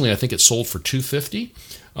originally, I think, it sold for $250.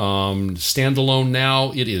 Standalone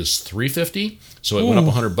now it is $350. So it went up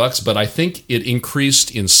 $100, but I think it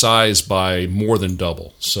increased in size by more than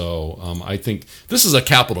double. So I think this is a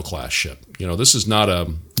capital class ship. This is not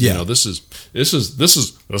a this is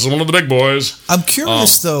one of the big boys. I'm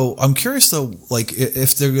curious though. Like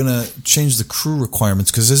if they're gonna change the crew requirements,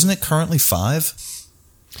 because isn't it currently 5?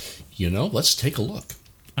 Let's take a look.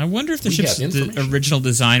 I wonder if the We ship's have information. original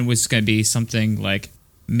design was going to be something like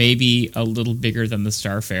maybe a little bigger than the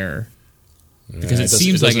Starfarer. Because it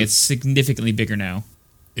seems like it's significantly bigger now.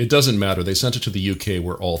 It doesn't matter. They sent it to the UK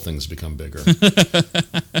where all things become bigger.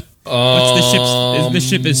 What's the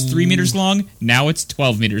ship is 3 meters long? Now it's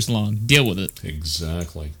 12 meters long. Deal with it.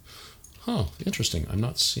 Exactly. Huh. Interesting. I'm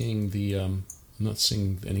not seeing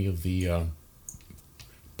any of the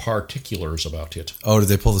particulars about it. Oh, did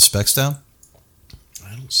they pull the specs down?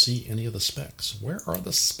 I don't see any of the specs. Where are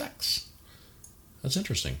the specs? That's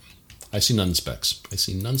interesting. I see none specs. I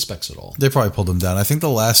see none specs at all. They probably pulled them down. I think the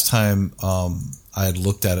last time I had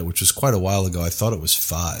looked at it, which was quite a while ago, I thought it was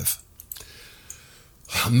 5.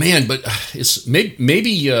 Man, but it's maybe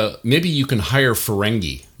you can hire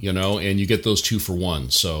Ferengi, and you get those 2 for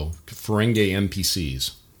 1. So Ferengi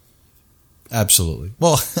NPCs. Absolutely.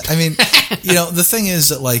 Well, I mean, the thing is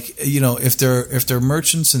that, like, if they're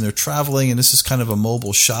merchants and they're traveling and this is kind of a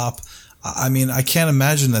mobile shop, I mean, I can't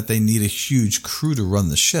imagine that they need a huge crew to run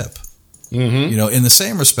the ship. Mm-hmm. In the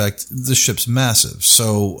same respect, the ship's massive.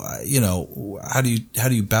 So, how do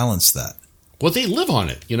you balance that? Well, they live on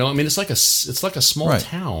it. I mean, it's like a small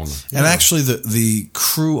town. And actually, the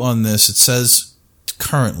crew on this, it says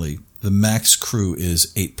currently the max crew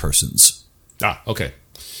is 8 persons. Ah, okay.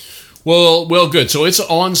 Well, good. So it's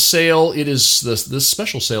on sale. It is this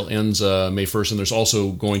special sale ends May 1st, and there's also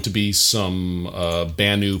going to be some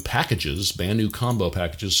Banu packages, Banu combo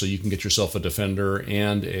packages, so you can get yourself a Defender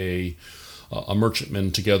and a Merchantman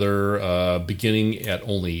together, beginning at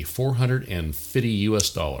only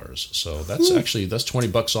 $450. So that's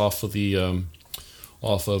 $20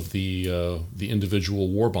 off of the individual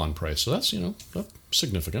War Bond price. So that's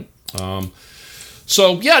significant.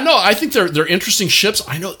 So yeah, no, I think they're interesting ships.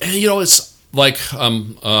 I know, it's like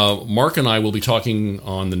Mark and I will be talking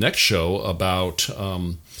on the next show about.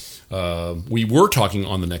 We were talking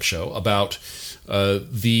on the next show about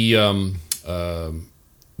the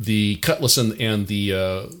Cutlass and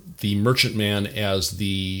the Merchantman as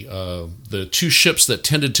the 2 ships that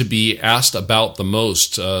tended to be asked about the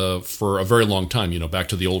most for a very long time. Back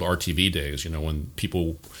to the old RTV days. When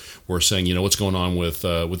people were saying, what's going on with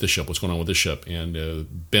this ship? What's going on with this ship?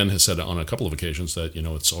 And Ben has said on a couple of occasions that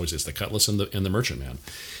it's the Cutlass and the Merchantman.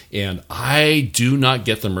 And I do not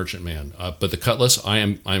get the Merchantman, but the Cutlass,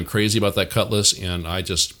 I'm crazy about that Cutlass, and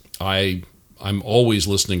I'm always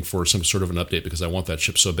listening for some sort of an update because I want that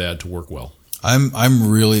ship so bad to work well. I'm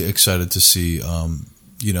really excited to see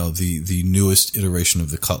the newest iteration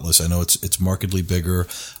of the Cutlass. I know it's markedly bigger.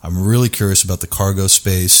 I'm really curious about the cargo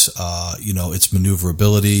space, its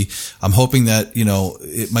maneuverability. I'm hoping that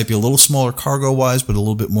it might be a little smaller cargo wise, but a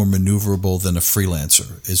little bit more maneuverable than a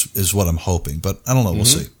Freelancer is what I'm hoping. But I don't know. We'll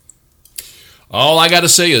see. All I got to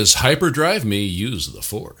say is hyperdrive me, use the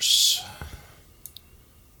Force.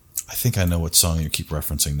 think I know what song you keep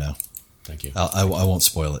referencing now. Thank you. I won't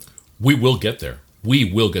spoil it. We will get there. We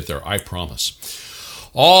will get there, I promise.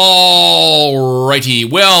 All righty.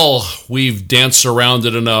 Well, we've danced around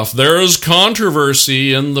it enough. There's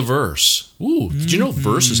controversy in the verse. Ooh, did you know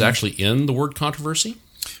verse is actually in the word controversy?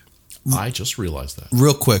 I just realized that.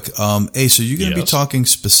 Real quick, Ace, are you going to be Yes. talking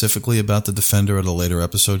specifically about the Defender at a later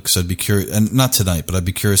episode? Because I'd be curious, and not tonight, but I'd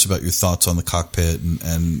be curious about your thoughts on the cockpit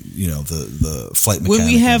and you know the flight mechanic. When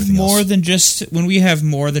we have and more else. than just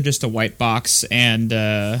a white box and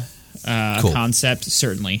Cool. concept,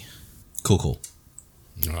 certainly. Cool.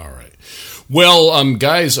 All right. Well,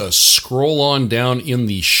 guys, scroll on down in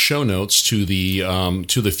the show notes to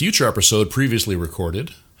the future episode previously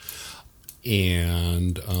recorded.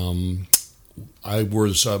 And I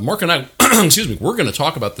was Mark and I. Excuse me. We're going to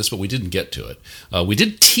talk about this, but we didn't get to it. We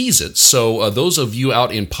did tease it, so those of you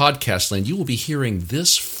out in podcast land, you will be hearing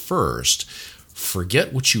this first.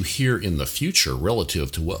 Forget what you hear in the future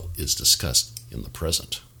relative to what is discussed in the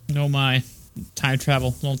present. Oh my, time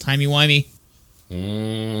travel, little timey-wimey.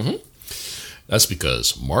 Mm-hmm. That's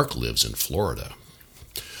because Mark lives in Florida.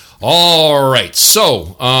 All right,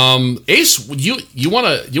 so Ace, you want?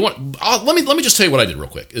 Let me just tell you what I did real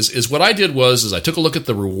quick. Is what I did was I took a look at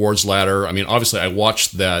the rewards ladder. I mean, obviously, I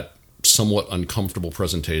watched that somewhat uncomfortable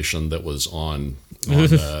presentation that was on at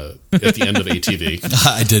the end of ATV.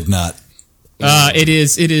 I did not. It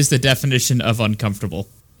is the definition of uncomfortable.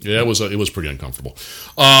 Yeah, it was pretty uncomfortable.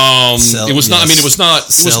 It was not. I mean, it was not.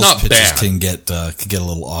 It was not pitches bad. can get a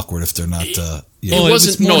little awkward if they're not. It Well,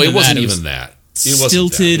 wasn't. more No, than it wasn't that. even that. It wasn't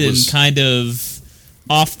Stilted that. It was- and kind of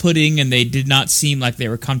off-putting, and they did not seem like they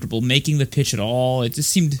were comfortable making the pitch at all. It just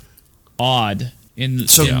seemed odd.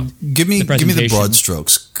 So give me the presentation. broad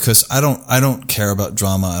strokes, because I don't care about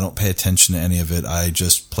drama. I don't pay attention to any of it. I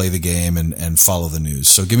just play the game and follow the news.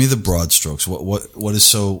 So give me the broad strokes. What is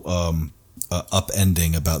so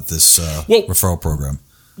upending about this referral program?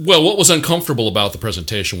 Well, what was uncomfortable about the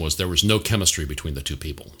presentation was there was no chemistry between the two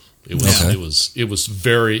people. It was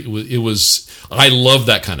I love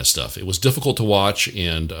that kind of stuff. It was difficult to watch,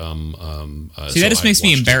 and See, that just makes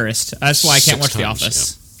me embarrassed. That's why I can't 6 watch The times,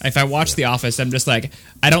 Office. If I watch The Office, I'm just like,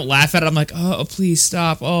 I don't laugh at it. I'm like, oh, please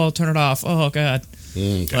stop. Oh, turn it off. Oh, God.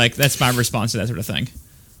 Okay. Like, that's my response to that sort of thing.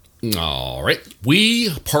 All right. We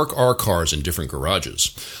park our cars in different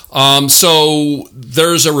garages. So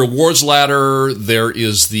there's a rewards ladder. There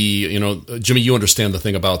is Jimmy, you understand the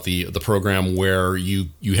thing about the program where you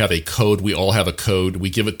have a code. We all have a code. We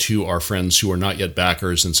give it to our friends who are not yet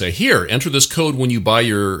backers and say, here, enter this code when you buy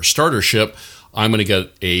your starter ship. I'm going to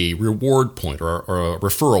get a reward point or a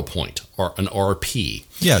referral point or an RP.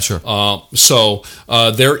 Yeah, sure. So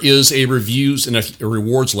there is a reviews and a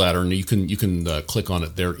rewards ladder, and you can click on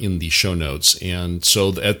it there in the show notes. And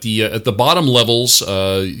so at the bottom levels,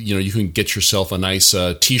 you can get yourself a nice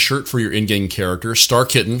T-shirt for your in-game character. Star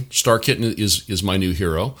Kitten is my new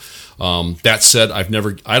hero. That said, I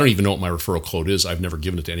don't even know what my referral code is. I've never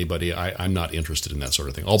given it to anybody. I'm not interested in that sort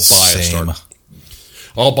of thing.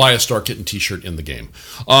 I'll buy a Star Kitten T-shirt in the game.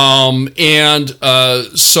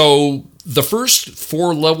 So the first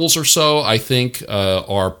 4 levels or so, I think,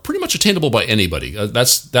 are pretty much attainable by anybody.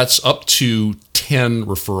 That's up to 10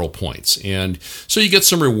 referral points, and so you get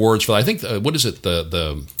some rewards for that. I think what is it?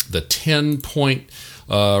 The 10-point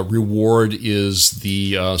reward is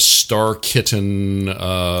the Star Kitten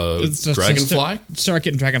Dragonfly. Star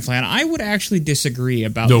Kitten Dragonfly, and I would actually disagree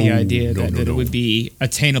about the idea that it would be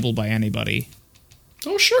attainable by anybody.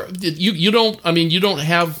 Oh, sure. You don't. I mean, you don't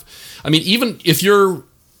have. I mean, even if you're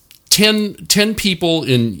 10 people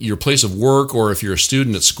in your place of work, or if you're a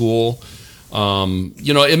student at school,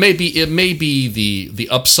 it may be the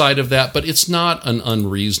upside of that, but it's not an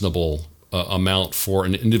unreasonable amount for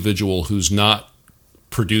an individual who's not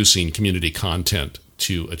producing community content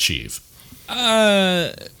to achieve.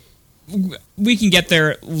 We can get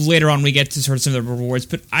there later on. We get to sort of some of the rewards,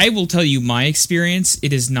 but I will tell you my experience.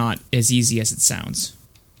 It is not as easy as it sounds,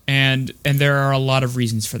 and there are a lot of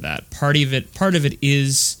reasons for that. Part of it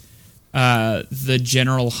is the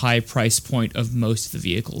general high price point of most of the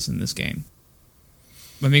vehicles in this game.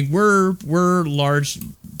 I mean, we're large,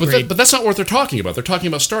 but that's not what they're talking about. They're talking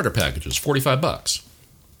about starter packages, $45.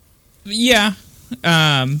 Yeah.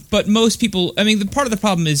 But most people, I mean, the part of the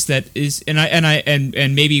problem is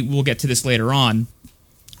and maybe we'll get to this later on,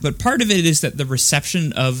 but part of it is that the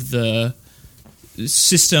reception of the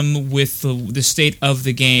system with the state of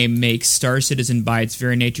the game makes Star Citizen, by its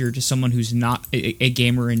very nature, to someone who's not a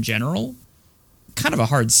gamer in general, kind of a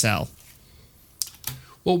hard sell.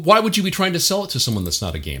 Well, why would you be trying to sell it to someone that's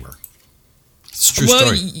not a gamer? It's a true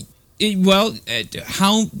story.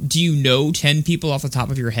 How do you know 10 people off the top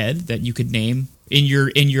of your head that you could name in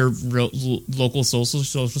your local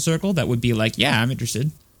social circle that would be like, yeah, I'm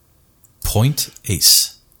interested? Point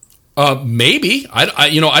Ace. Maybe I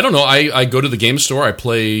don't know. I go to the game store. I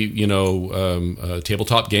play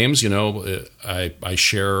tabletop games. I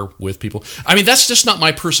share with people. I mean, that's just not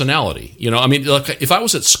my personality. I mean, like if I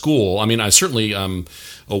was at school, I mean, I certainly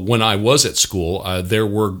when I was at school, there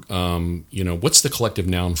were what's the collective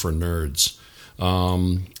noun for nerds?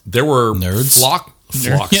 There were nerds. Flock.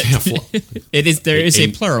 It is. There is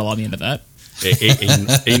a plural on the end of that.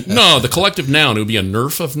 No, the collective noun. It would be a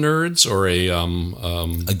nerf of nerds or a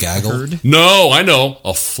gaggle. Herd? No, I know,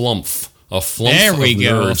 a flumph. A flump. There we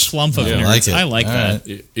go. Nerds. A flump of nerds. I like that.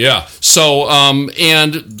 Right. Yeah. So,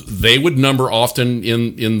 and they would number often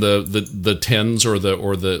in the tens or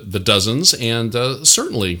the dozens, and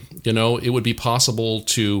certainly, it would be possible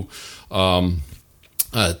to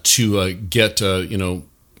get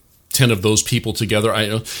 10 of those people together.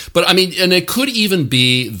 But I mean, and it could even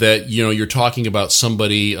be that you're talking about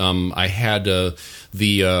somebody. I had the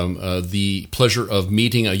pleasure of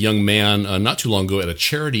meeting a young man not too long ago at a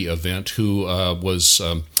charity event who was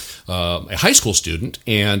a high school student,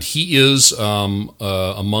 and he is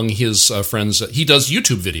among his friends. He does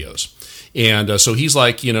YouTube videos. And so he's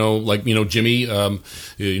like, Jimmy,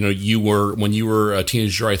 you were, when you were a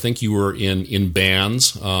teenager, I think you were in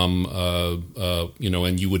bands, and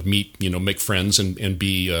you would meet, make friends and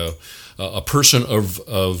be a person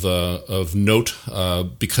of note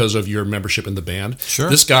because of your membership in the band. Sure.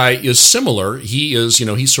 This guy is similar. He is,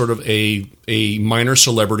 he's sort of a minor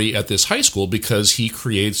celebrity at this high school because he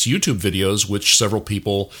creates YouTube videos, which several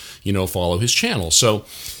people, follow his channel. So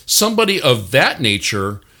somebody of that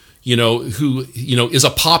nature, who is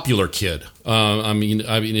a popular kid. I mean,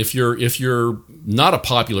 if you're not a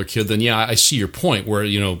popular kid, then yeah, I see your point. Where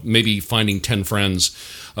maybe finding 10 friends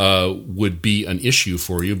would be an issue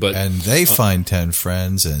for you, but and they find 10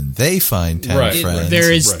 friends, and they find 10 right. friends.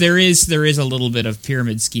 There is a little bit of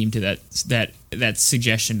pyramid scheme to that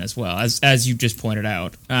suggestion as well, as you just pointed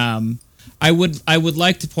out. I would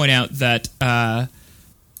like to point out that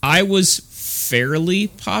I was fairly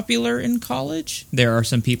popular in college. There are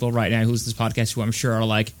some people right now who's this podcast who I'm sure are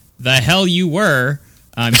like, the hell you were.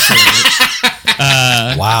 I'm sure.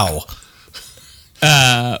 Wow.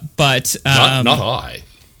 But not I.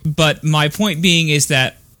 But my point being is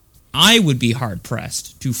that I would be hard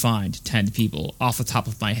pressed to find 10 people off the top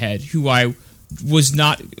of my head who I was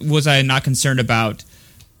not concerned about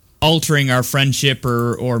altering our friendship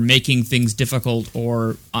or making things difficult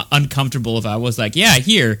or uncomfortable if I was like, yeah,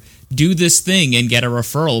 here, do this thing and get me a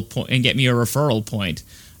referral point.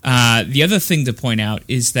 The other thing to point out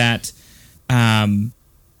is that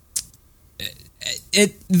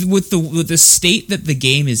with the state that the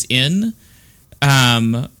game is in,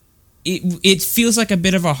 it feels like a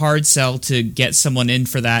bit of a hard sell to get someone in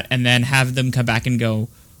for that and then have them come back and go,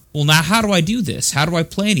 well, now how do I do this? How do I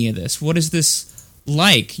play any of this? What is this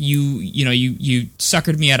like? You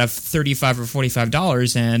suckered me out of $35 or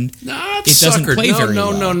 $45 and Not it doesn't suckered. play very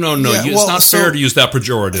no, well. No. Yeah, It's not fair to use that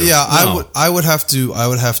pejorative. Yeah, No. I would have to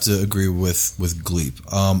agree with Gleep.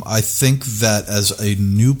 I think that as a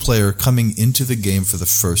new player coming into the game for the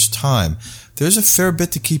first time, there's a fair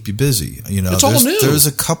bit to keep you busy. It's all new. There's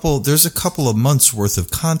a couple of months worth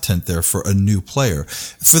of content there for a new player.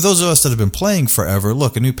 For those of us that have been playing forever,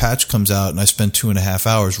 look, a new patch comes out and I spend 2.5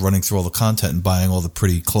 hours running through all the content and buying all the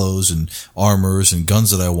pretty clothes and armors and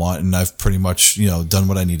guns that I want, and I've pretty much, done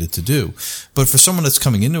what I needed to do. But for someone that's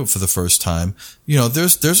coming into it for the first time,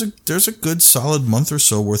 there's a good solid month or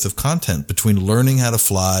so worth of content between learning how to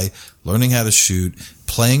fly, learning how to shoot,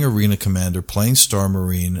 playing Arena Commander, playing Star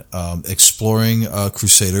Marine, exploring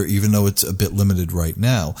Crusader, even though it's a bit limited right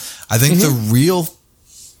now. I think the real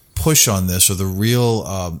push on this, or the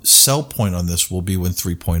real sell point on this, will be when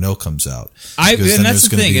 3.0 comes out. And that's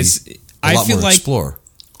the thing is, I feel like explore.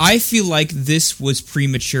 I feel like this was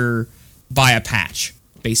premature by a patch.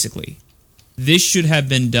 Basically, this should have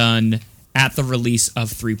been done at the release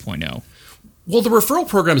of 3.0. Well, the referral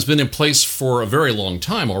program has been in place for a very long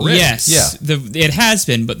time already. Yes, Yeah. It has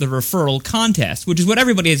been, but the referral contest, which is what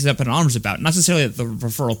everybody is up in arms about, not necessarily the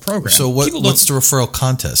referral program. So what's the referral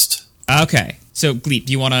contest? Okay, so Gleep,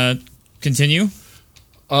 do you want to continue?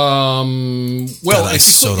 Well, I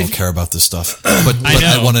don't care about this stuff, but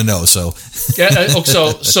I want to know. So,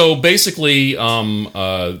 so basically,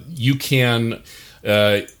 you can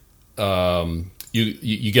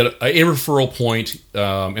you get a referral point,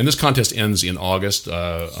 and this contest ends in August,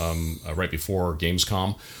 right before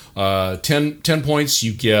Gamescom. 10 points,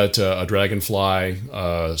 you get a Dragonfly,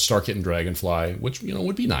 Star Kitten Dragonfly, which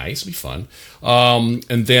would be nice, be fun.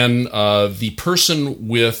 And then the person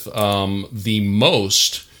with the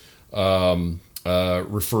most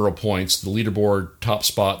referral points, the leaderboard top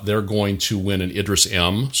spot, they're going to win an Idris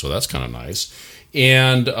M, so that's kind of nice.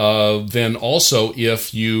 And then also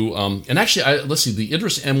if you and actually let's see, the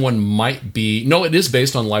Idris M one might be, no, it is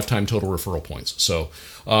based on lifetime total referral points. So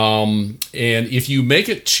and if you make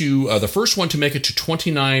it to the first one to make it to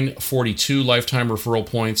 2942 lifetime referral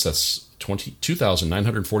points, that's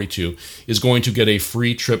 2,942, is going to get a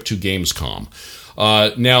free trip to Gamescom.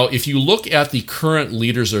 Now, if you look at the current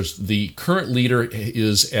leaders, the current leader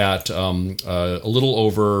is at a little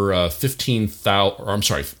over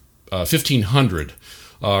 1,500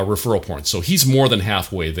 referral points. So he's more than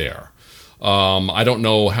halfway there. I don't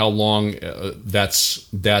know how long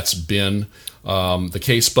that's been the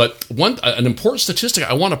case, but an important statistic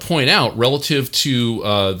I want to point out relative to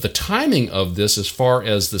the timing of this, as far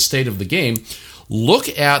as the state of the game.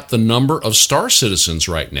 Look at the number of Star Citizens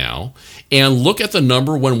right now, and look at the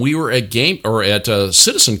number when we were at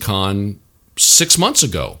CitizenCon 6 months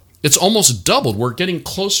ago. It's almost doubled. We're getting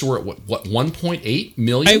close to, we're at what 1.8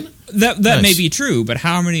 million? That Nice. may be true, but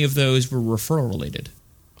how many of those were referral related?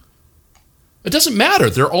 It doesn't matter.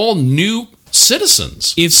 They're all new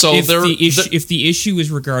citizens. If the issue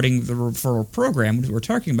is regarding the referral program, which we're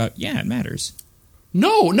talking about, yeah, it matters.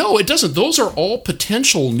 No, it doesn't. Those are all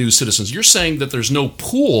potential new citizens. You're saying that there's no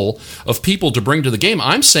pool of people to bring to the game.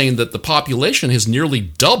 I'm saying that the population has nearly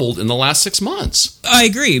doubled in the last 6 months. I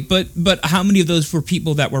agree, but how many of those were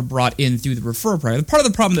people that were brought in through the referral program? Part of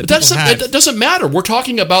the problem that people have... It doesn't matter. We're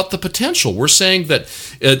talking about the potential. We're saying that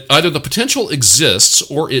either the potential exists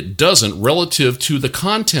or it doesn't relative to the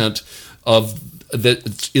content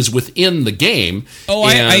that is within the game. Oh,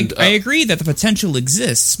 I agree that the potential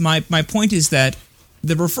exists. My point is that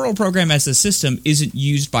the referral program as a system isn't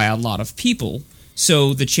used by a lot of people,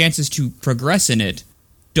 so the chances to progress in it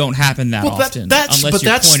don't happen that often unless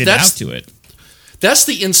you're pointed out to it. That's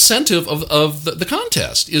the incentive of the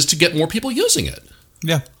contest, is to get more people using it.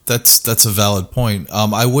 Yeah, that's a valid point.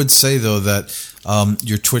 I would say, though, that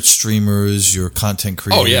your Twitch streamers, your content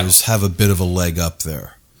creators have a bit of a leg up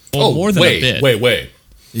there. Well, more than a bit. Wait.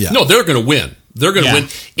 Yeah. No, they're going to win. They're going to win.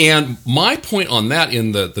 And my point on that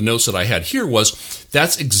in the notes that I had here was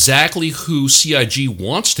that's exactly who CIG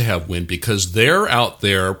wants to have win, because they're out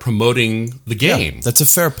there promoting the game. Yeah, that's a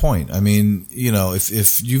fair point. I mean,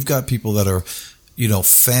 if you've got people that are,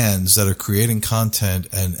 fans that are creating content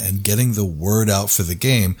and getting the word out for the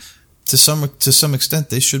game, to some extent,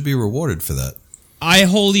 they should be rewarded for that. I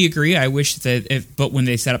wholly agree. I wish that but when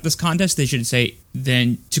they set up this contest, they should say,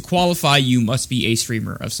 then to qualify, you must be a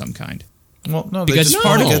streamer of some kind. Well, no, because they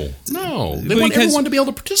part of they want everyone to be able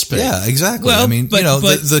to participate. Yeah, exactly. Well, I mean,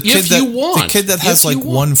 the kid that has like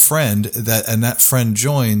one friend and that friend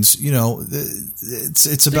joins,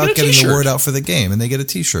 it's about getting the word out for the game, and they get a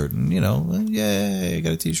T-shirt, and yay, I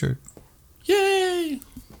got a T-shirt. Yay!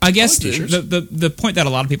 I guess the point that a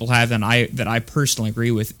lot of people have, and that I personally agree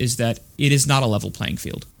with, is that it is not a level playing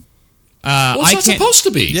field. It's not supposed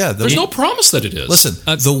to be. Yeah, there's no promise that it is. Listen,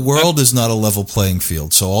 the world is not a level playing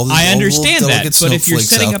field, so all these delicate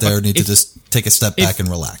snowflakes out there need to just take a step back and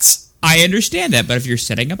relax. I understand that, but if you're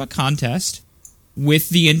setting up a contest with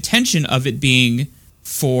the intention of it being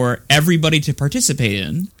for everybody to participate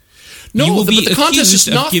in, you will be accused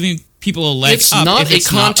of giving people a leg up. It's not a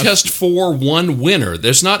contest for one winner.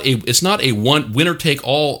 It's not a one winner take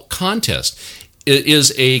all contest. It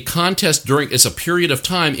is a contest it's a period of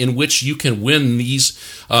time in which you can win these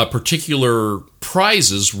particular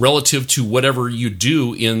prizes relative to whatever you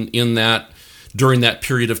do in that during that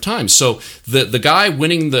period of time. So the guy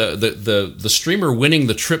winning the streamer winning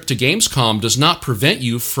the trip to Gamescom does not prevent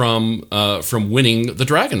you from winning the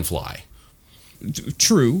Dragonfly.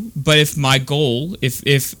 True, but if my goal, if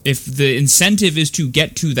the incentive is to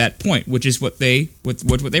get to that point, which is what they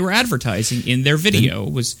were advertising in their video,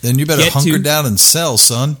 then you better hunker down and sell,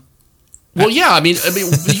 son. Well, yeah, I mean,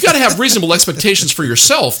 you got to have reasonable expectations for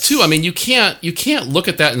yourself too. I mean, you can't look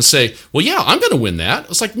at that and say, well, yeah, I'm going to win that.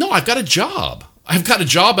 It's like, no, I've got a job. and I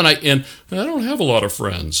don't have a lot of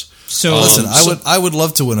friends. So listen, I would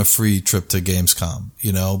love to win a free trip to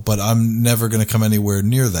Gamescom, but I'm never going to come anywhere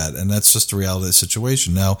near that, and that's just the reality of the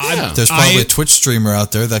situation. Now, there's probably a Twitch streamer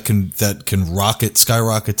out there that can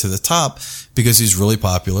skyrocket to the top because he's really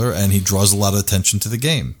popular and he draws a lot of attention to the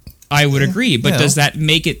game. I would agree, but Yeah. does that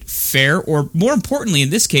make it fair, or more importantly, in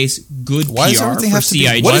this case, good Why does PR everything for have to be?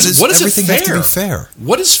 CIG? Why does What is it everything have to be fair? fair?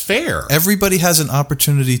 What is fair? Everybody has an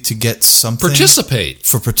opportunity to get something Participate.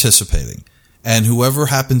 for participating, and whoever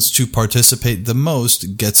happens to participate the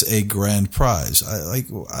most gets a grand prize. I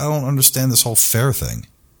don't understand this whole fair thing.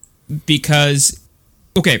 Because,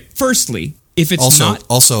 okay, firstly, if it's Also, not...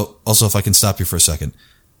 also, if I can stop you for a second.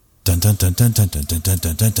 Dun dun dun dun dun dun dun dun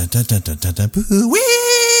dun dun dun dun dun dun dun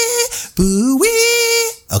boo-wee,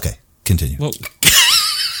 boo-wee. Okay, continue. Well,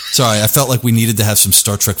 Sorry, I felt like we needed to have some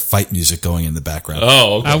Star Trek fight music going in the background.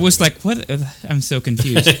 Oh, okay. I was like, what? I'm so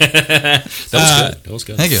confused. That was good. That was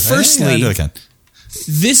good. Thank you. Firstly- I do what I can.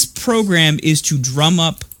 This program is to drum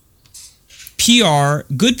up PR,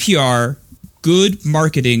 good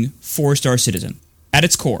marketing for Star Citizen at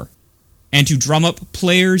its core, and to drum up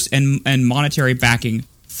players and monetary backing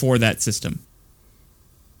for that system.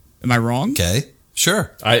 Am I wrong? Okay,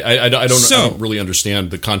 sure. I So- don't really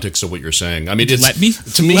understand the context of what you're saying. I mean, it's Let me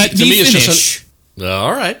to me finish. it's just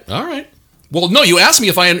all right. Well, no, you asked me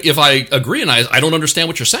if I agree, and I don't understand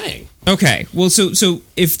what you're saying. Okay. Well, so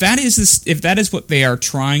if that is what they are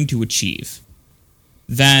trying to achieve,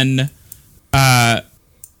 then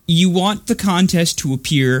you want the contest to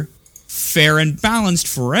appear fair and balanced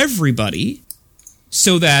for everybody,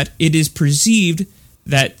 so that it is perceived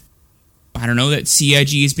that, I don't know, that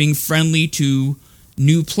CIG is being friendly to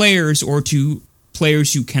new players or to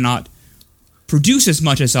players who cannot produce as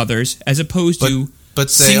much as others, as opposed to but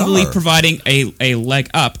they singly are. providing a leg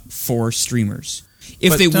up for streamers.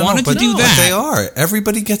 If But they no, wanted but to do but that, they are.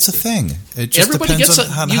 Everybody gets a thing. It just Everybody depends gets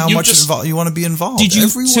on a- how you much just- you want to be involved. did you?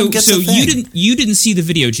 Everyone gets a thing. you didn't see the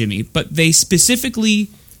video, Jimmy, but they specifically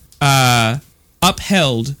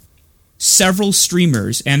upheld several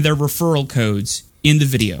streamers and their referral codes in the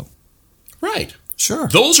video. Right. Sure.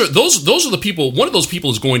 Those are the people. One of those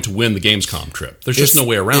people is going to win the Gamescom trip. There's just no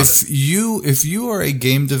way around it. If you are a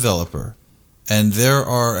game developer and there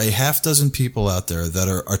are a half dozen people out there that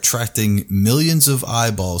are attracting millions of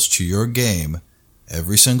eyeballs to your game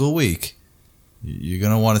every single week, you're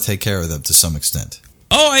going to want to take care of them to some extent.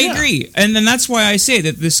 Oh, I agree. And then that's why I say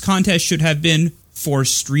that this contest should have been for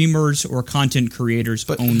streamers or content creators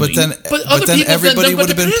only. But then other people everybody then would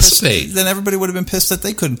have been pissed. participate. Then everybody would have been pissed that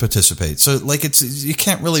they couldn't participate. So you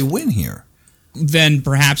can't really win here. Then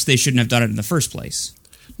perhaps they shouldn't have done it in the first place.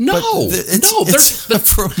 No, It's a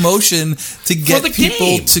promotion to get the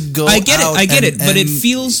people game. to go. I get it, but it and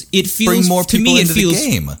feels bring more to people me into it feels the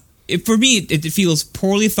game. For me it feels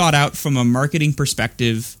poorly thought out from a marketing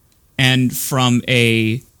perspective and from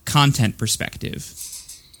a content perspective.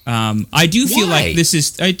 I do feel Why? like this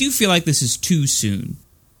is too soon.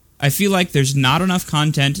 I feel like there's not enough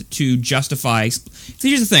content to justify. So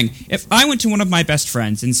here's the thing: if I went to one of my best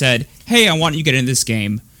friends and said, "Hey, I want you to get into this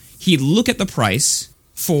game," he'd look at the price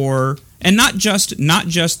for, and not just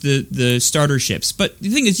the starter ships, but the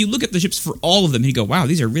thing is, you look at the ships for all of them, and you go, "Wow,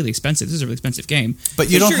 these are really expensive. This is a really expensive game." But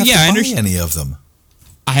you don't sure, have yeah, to buy any of them.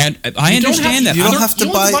 I understand that. You don't have you to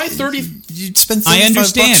don't buy. buy 30. You'd spend $35 I to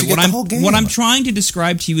understand. get the whole game. What I'm trying to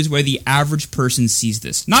describe to you is where the average person sees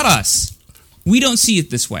this. Not us. We don't see it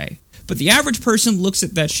this way. But the average person looks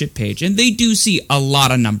at that ship page, and they do see a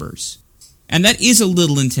lot of numbers. And that is a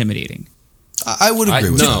little intimidating. I would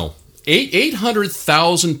agree with No,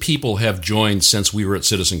 800,000 people have joined since we were at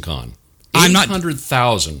CitizenCon. I'm not-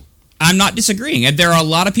 800,000. I'm not disagreeing. And there are a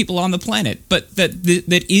lot of people on the planet, but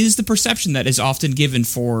that is the perception that is often given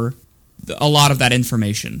for a lot of that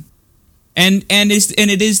information. And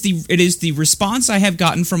it is the response I have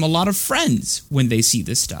gotten from a lot of friends when they see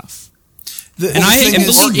this stuff. that. And I- thing and is-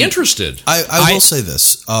 believe We're me, interested. I will say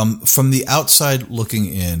this. From the outside looking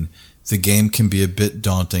in, the game can be a bit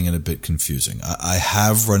daunting and a bit confusing. I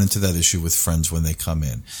have run into that issue with friends when they come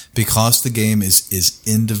in. Because the game is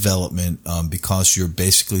in development, because you're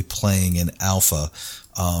basically playing in alpha,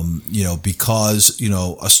 because,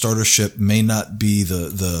 a starter ship may not be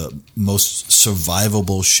the most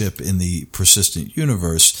survivable ship in the persistent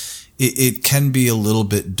universe, it can be a little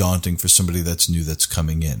bit daunting for somebody that's new that's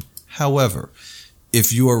coming in. However,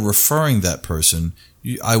 if you are referring that person,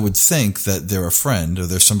 I would think that they're a friend or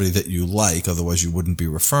they're somebody that you like, otherwise you wouldn't be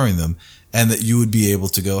referring them, and that you would be able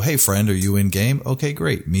to go, "Hey friend, are you in game? Okay,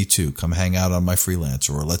 great. Me too. Come hang out on my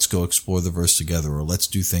freelancer, or let's go explore the verse together, or let's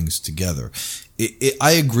do things together."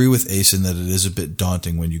 I agree with Ace in that it is a bit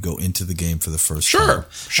daunting when you go into the game for the first time.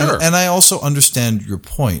 Sure. And I also understand your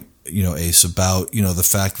point, Ace, about, the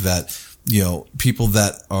fact that people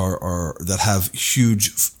that that have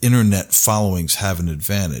huge internet followings have an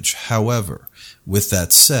advantage. However, with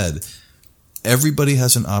that said, everybody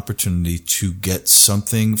has an opportunity to get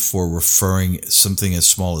something for referring something as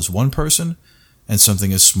small as one person and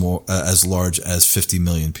something as small, as large as 50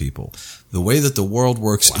 million people. The way that the world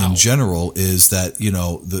works in general is that,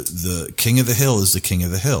 the king of the hill is the king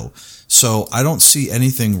of the hill. So I don't see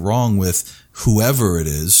anything wrong with whoever it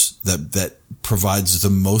is that provides the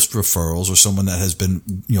most referrals, or someone that has been,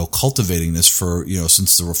 cultivating this for,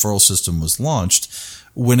 since the referral system was launched,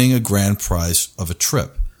 winning a grand prize of a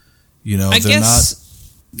trip. It's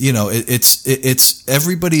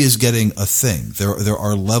everybody is getting a thing. There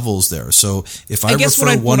are levels there. So if I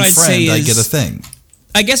refer one friend, I get a thing.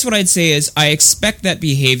 I guess what I'd say is I expect that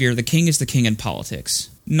behavior. The king is the king in politics,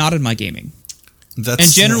 not in my gaming.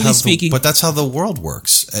 That's but that's how the world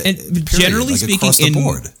works. And generally speaking, across the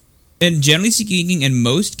board. And generally speaking, in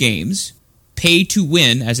most games, pay to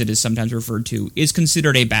win, as it is sometimes referred to, is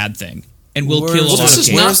considered a bad thing and will kill a lot of games. This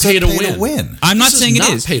is not pay to win. I'm not saying it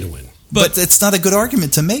is pay to win. But it's not a good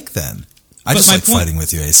argument to make then. I just like fighting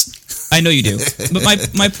with you, Ace. I know you do.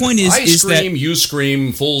 But my point is that you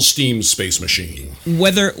scream, full steam space machine.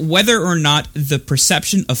 Whether or not the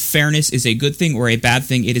perception of fairness is a good thing or a bad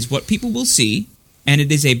thing, it is what people will see, and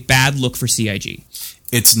it is a bad look for CIG.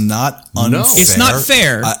 It's not unfair. It's not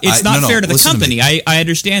fair. It's not fair to the company. I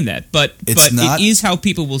understand that. But it is how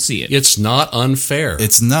people will see it. It's not unfair.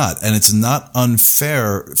 It's not. And it's not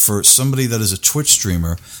unfair for somebody that is a Twitch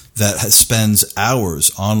streamer that spends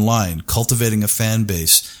hours online cultivating a fan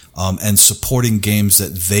base and supporting games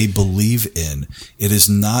that they believe in. It is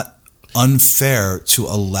not unfair to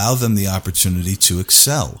allow them the opportunity to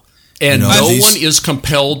excel. And no one is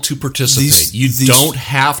compelled to participate. You don't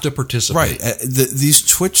have to participate. Right. These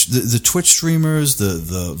the Twitch streamers,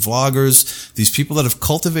 the vloggers, these people that have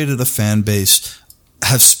cultivated a fan base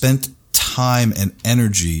have spent time and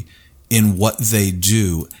energy in what they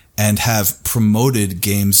do and have promoted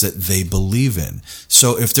games that they believe in.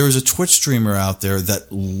 So if there is a Twitch streamer out there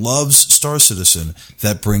that loves Star Citizen,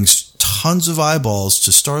 that brings tons of eyeballs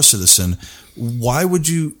to Star Citizen, why would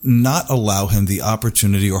you not allow him the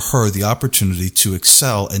opportunity, or her the opportunity, to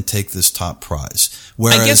excel and take this top prize?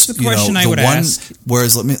 Whereas, I guess the question I would ask.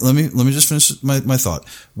 Whereas, let me just finish my thought.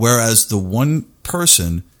 Whereas the one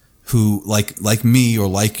person who, like me or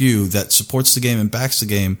like you, that supports the game and backs the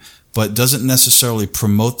game, but doesn't necessarily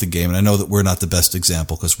promote the game, and I know that we're not the best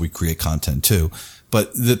example because we create content too,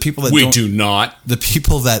 but the people that the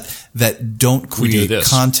people that don't create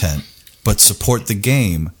content but support the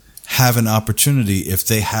game have an opportunity, if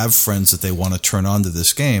they have friends that they want to turn on to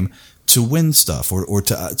this game, to win stuff or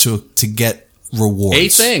to get rewards. A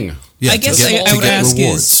thing. Yeah, I guess I would ask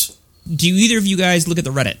rewards. Do you either of you guys look at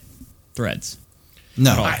the Reddit threads?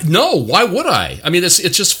 No. No, why would I? I mean, it's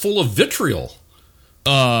just full of vitriol.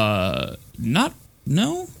 Okay.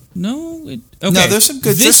 No, there's some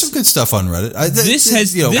good stuff on Reddit.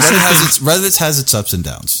 Reddit has its ups and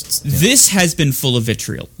downs. This has been full of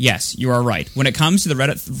vitriol. Yes, you are right. When it comes to the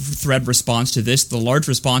Reddit thread response to this, the large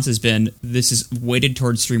response has been, this is weighted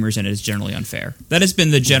towards streamers and it is generally unfair. That has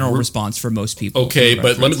been the general response for most people. Okay,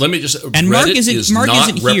 but let me just. And Reddit is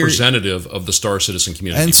not representative of the Star Citizen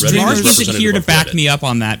community. And Mark isn't here to back me up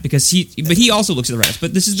on that because he also looks at the Reddit.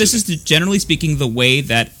 But this is generally speaking the way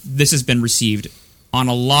that this has been received on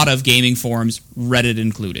a lot of gaming forums, Reddit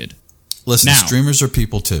included. Listen, streamers are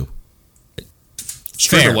people too.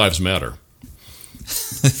 Streamer lives matter.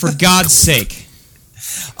 For God's sake.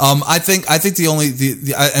 I think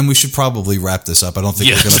and we should probably wrap this up. I don't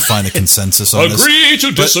think we're going to find a consensus on this. Agree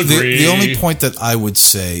to disagree. The only point that I would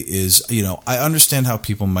say is, I understand how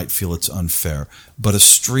people might feel it's unfair, but a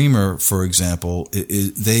streamer, for example,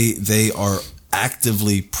 they are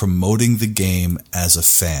actively promoting the game as a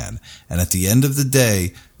fan. And at the end of the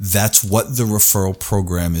day, that's what the referral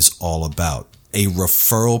program is all about. A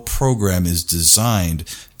referral program is designed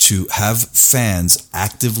to have fans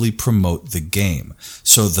actively promote the game.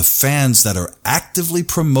 So the fans that are actively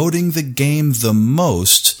promoting the game the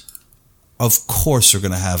most, of course, are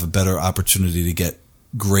going to have a better opportunity to get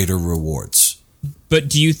greater rewards. But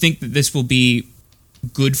do you think that this will be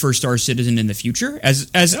good for Star Citizen in the future? As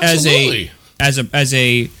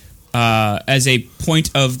a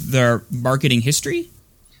point of their marketing history?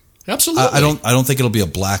 Absolutely. I don't think it'll be a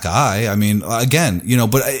black eye. I mean, again,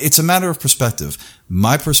 but it's a matter of perspective.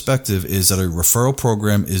 My perspective is that a referral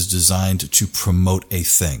program is designed to promote a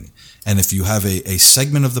thing. And if you have a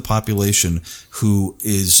segment of the population who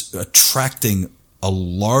is attracting a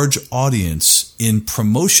large audience in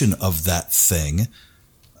promotion of that thing,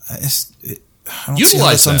 I don't see how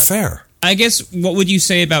that's unfair. I guess, what would you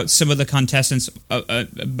say about some of the contestants,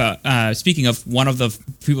 speaking of one of the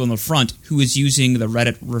people in the front who is using the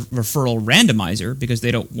Reddit referral randomizer because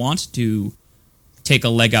they don't want to take a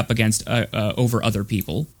leg up against over other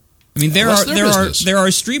people. I mean, there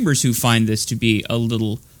are streamers who find this to be a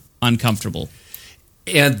little uncomfortable.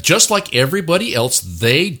 And just like everybody else,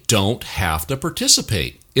 they don't have to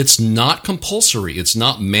participate. It's not compulsory. It's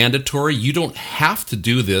not mandatory. You don't have to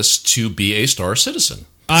do this to be a Star Citizen.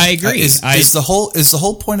 I agree. Is the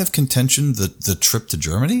whole point of contention the trip to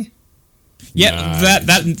Germany? Yeah,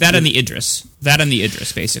 that and the Idris. That and the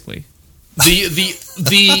Idris, basically. Sorry,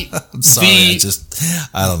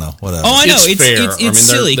 I don't know. Whatever. Oh, I know. It's fair. It's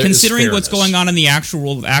silly considering fairness. what's going on in the actual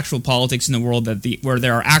world, actual politics in the world, where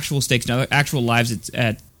there are actual stakes, and actual lives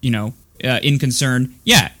in concern.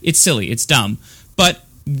 Yeah, it's silly. It's dumb. But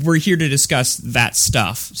we're here to discuss that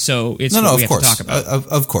stuff, so it's what we have to talk about.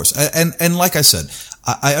 Of course, and like I said,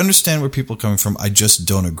 I understand where people are coming from. I just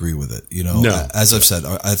don't agree with it. No. As I've said,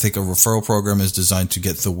 I think a referral program is designed to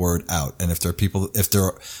get the word out. And if there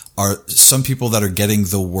are some people that are getting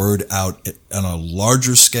the word out on a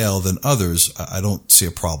larger scale than others, I don't see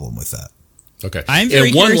a problem with that. Okay. I'm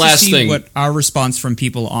very curious to see what our response from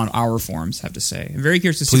people on our forums have to say. I'm very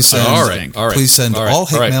curious to see what others think. All right. Please send all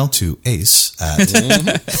hate mail to Ace at...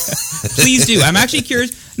 Please do. I'm actually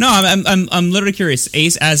curious. No, I'm literally curious.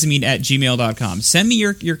 aceazamin@gmail.com. Send me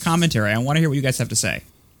your commentary. I want to hear what you guys have to say.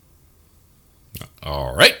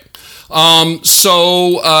 All right.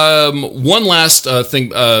 So one last thing,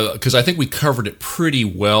 because I think we covered it pretty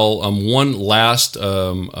well. One last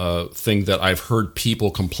thing that I've heard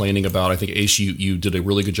people complaining about. I think, Ace, you did a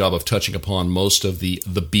really good job of touching upon most of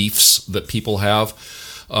the beefs that people have.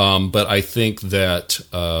 But I think that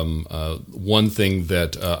one thing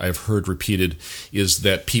that I've heard repeated is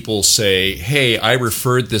that people say, hey, I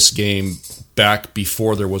referred this game back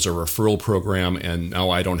before there was a referral program, and now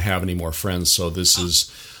I don't have any more friends, so this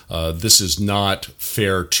is not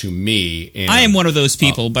fair to me. And, I am one of those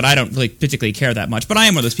people, but I don't really particularly care that much. But I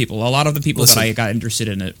am one of those people. A lot of the people that I got interested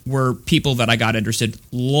in it were people that I got interested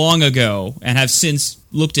long ago and have since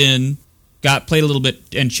looked in, played a little bit,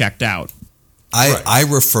 and checked out. I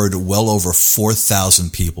referred well over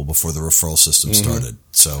 4,000 people before the referral system started.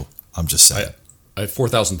 So I'm just saying. I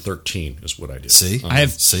 4,013 is what I did. See? I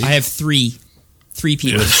have three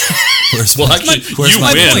people. Where's well, my, actually, where's you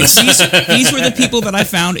my win. point? These were the people that I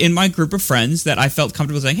found in my group of friends that I felt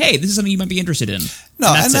comfortable saying, hey, this is something you might be interested in.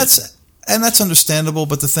 No, and that's understandable,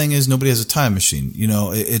 but the thing is, nobody has a time machine.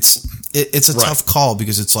 It's a tough call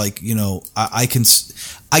because it's like,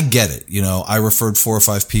 I get it. I referred 4 or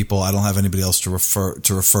 5 people. I don't have anybody else to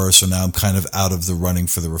refer. So now I'm kind of out of the running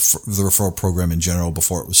for the referral program in general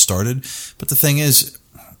before it was started. But the thing is,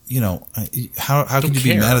 how can you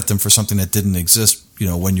be mad at them for something that didn't exist,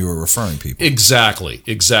 when you were referring people? Exactly.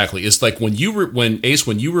 It's like when you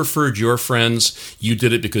referred your friends, you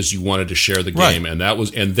did it because you wanted to share the game, and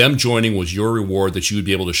and them joining was your reward that you would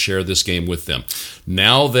be able to share this game with them.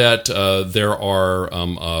 Now that there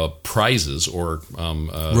are prizes or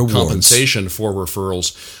compensation for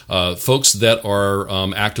referrals, folks that are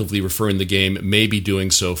actively referring the game may be doing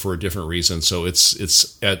so for a different reason. So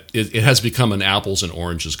it has become an apples and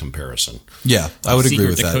oranges comparison. Yeah, I would agree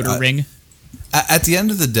with that. Secret Dakota ring. At the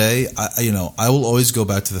end of the day, I will always go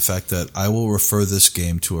back to the fact that I will refer this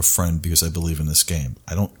game to a friend because I believe in this game.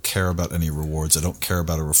 I don't care about any rewards. I don't care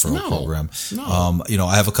about a referral program. No.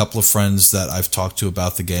 I have a couple of friends that I've talked to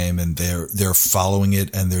about the game, and they're following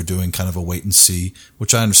it, and they're doing kind of a wait and see,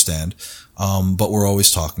 which I understand. But we're always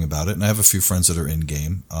talking about it, and I have a few friends that are in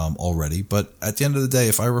game already. But at the end of the day,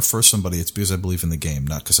 if I refer somebody, it's because I believe in the game,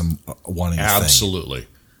 not because I'm wanting a thing. Absolutely.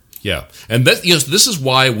 Yeah, and this is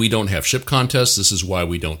why we don't have ship contests. This is why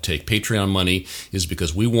we don't take Patreon money, is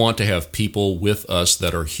because we want to have people with us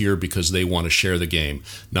that are here because they want to share the game,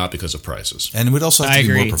 not because of prizes. And we'd also have to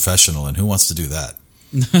be more professional, and who wants to do that?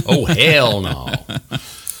 Oh, hell no.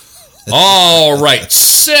 All right,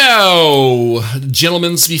 so,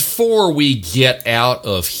 gentlemen, before we get out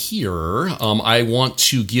of here, I want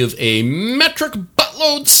to give a metric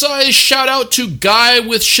buttload size shout out to Guy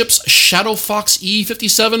with Ships Shadow Fox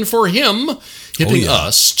E57 for him hipping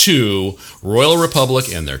us to Royal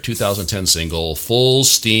Republic and their 2010 single Full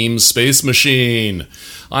Steam Space Machine.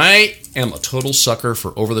 I am a total sucker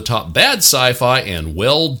for over-the-top bad sci-fi and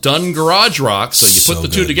well-done garage rock, so you put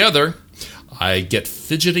the two together, I get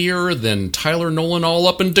fidgetier than Tyler Nolan all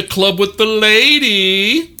up into club with the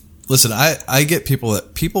lady. Listen, I get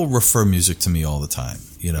people refer music to me all the time,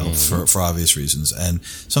 for obvious reasons. And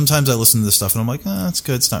sometimes I listen to this stuff and I'm like, that's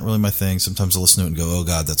good. It's not really my thing. Sometimes I listen to it and go, oh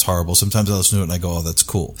God, that's horrible. Sometimes I listen to it and I go, oh, that's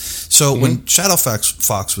cool. So when Shadow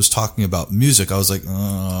Fox was talking about music, I was like,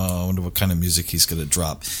 oh, I wonder what kind of music he's going to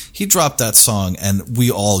drop. He dropped that song and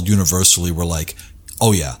we all universally were like,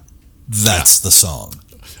 oh yeah, that's the song.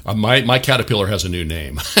 My caterpillar has a new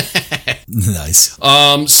name. Nice.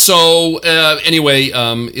 Anyway,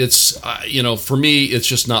 it's for me, it's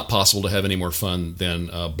just not possible to have any more fun than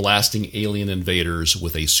blasting alien invaders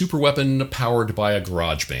with a super weapon powered by a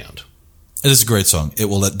garage band. It is a great song. It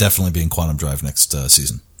will definitely be in Quantum Drive next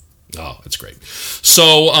season. Oh, it's great.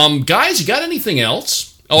 So, guys, you got anything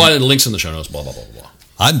else? Oh, and links in the show notes, blah, blah, blah, blah.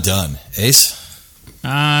 I'm done. Ace?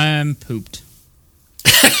 I'm pooped.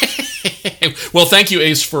 Well, thank you,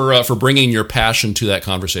 Ace, for bringing your passion to that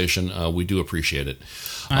conversation. We do appreciate it.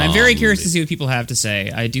 I'm very curious to see what people have to say.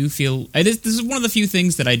 I do feel this is one of the few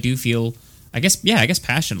things that I do feel, I guess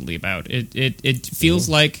passionately about. It feels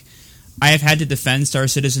like I have had to defend Star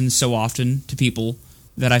Citizen so often to people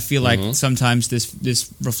that I feel like sometimes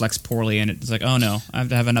this reflects poorly, and it's like, oh no, I have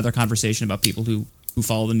to have another conversation about people who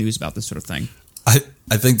follow the news about this sort of thing. I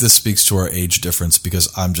think this speaks to our age difference,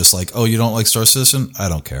 because I'm just like, oh, you don't like Star Citizen? I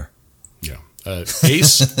don't care. Yeah.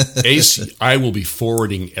 Ace, I will be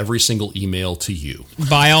forwarding every single email to you.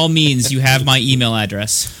 By all means, you have my email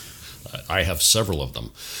address. I have several of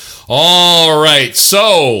them. All right,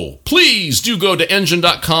 so please do go to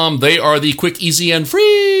engine.com. They are the quick, easy, and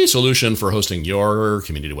free solution for hosting your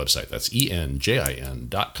community website. That's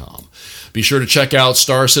enjin.com. Be sure to check out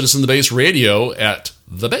Star Citizen The Base Radio at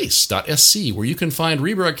thebase.sc, where you can find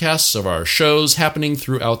rebroadcasts of our shows happening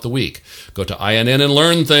throughout the week. Go to INN and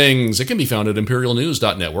learn things. It can be found at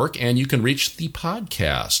imperialnews.network, and you can reach the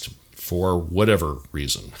podcast for whatever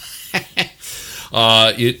reason.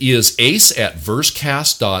 It is ace at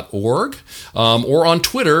versecast.org, or on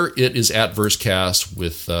Twitter, it is at versecast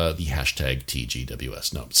with the hashtag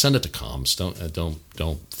TGWS. No, send it to comms.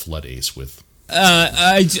 Don't flood Ace with...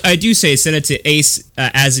 I do say send it to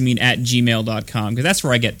aceazamine@gmail.com, because that's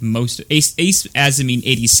where I get most...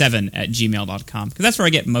 aceazamine87@gmail.com, because that's where I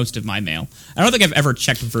get most of my mail. I don't think I've ever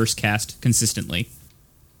checked Versecast consistently.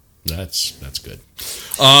 That's good.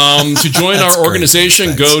 To join our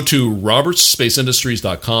organization, go to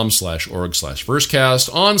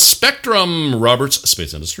robertsspaceindustries.com/org/versecast. On Spectrum,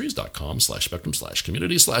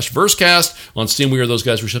 robertsspaceindustries.com/spectrum/community/versecast. On Steam, we are those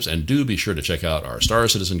guys for ships, and do be sure to check out our Star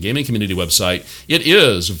Citizen gaming community website. It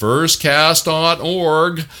is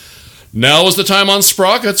versecast.org. Now is the time on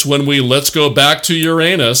Sprockets when we let's go back to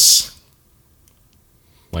Uranus.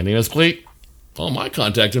 My name is Cleet. All my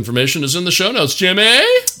contact information is in the show notes, Jimmy.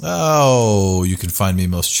 Oh, you can find me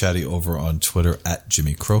most chatty over on Twitter at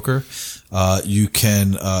Jimmy Croker. You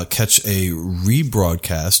can catch a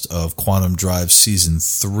rebroadcast of Quantum Drive Season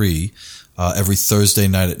 3 every Thursday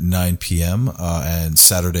night at 9 p.m. And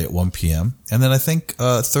Saturday at 1 p.m. And then I think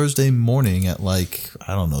Thursday morning at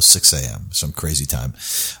 6 a.m., some crazy time.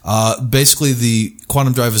 Basically, the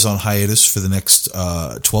Quantum Drive is on hiatus for the next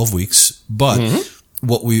 12 weeks, but...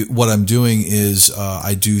 What I'm doing is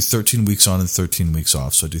I do 13 weeks on and 13 weeks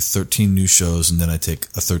off. So I do 13 new shows, and then I take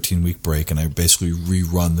a 13-week break, and I basically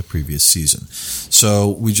rerun the previous season. So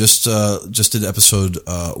we just did episode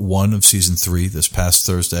 1 of season 3 this past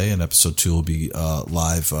Thursday, and episode 2 will be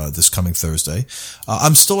live this coming Thursday.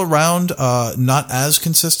 I'm still around, not as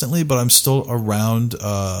consistently, but I'm still around,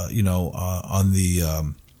 on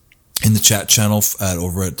the in the chat channel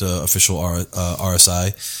over at official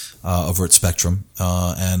RSI. Over at Spectrum,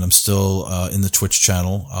 and I'm still in the Twitch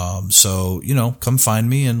channel. So, come find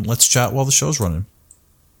me and let's chat while the show's running.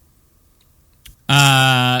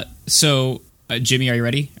 Jimmy, are you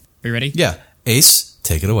ready? Are you ready? Yeah. Ace,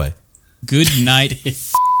 take it away. Good night,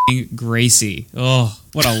 Gracie. Oh,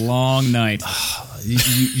 what a long night.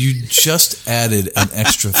 You just added an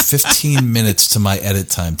extra 15 minutes to my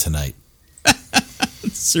edit time tonight.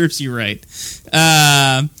 Serves you right.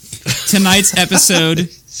 Tonight's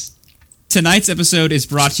episode is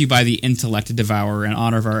brought to you by the Intellect Devourer in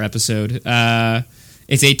honor of our episode.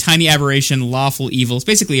 It's a tiny aberration, lawful evil. It's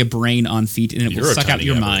basically a brain on feet, and it will suck out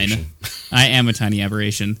your mind. I am a tiny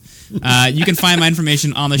aberration. You can find my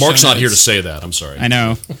information on the show Mark's notes. not here to say that. I'm sorry. I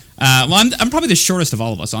know. I'm probably the shortest of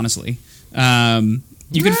all of us, honestly. You can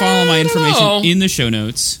follow my information in the show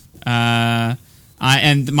notes.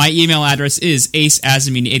 And my email address is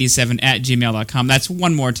aceazamine87@gmail.com. That's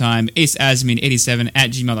one more time,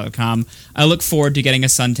 aceazamine87@gmail.com. I look forward to getting a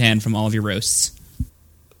suntan from all of your roasts.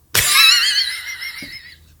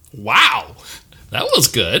 Wow. That was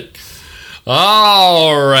good.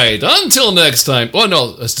 All right. Until next time. Oh,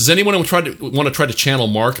 no. Does anyone want to try to channel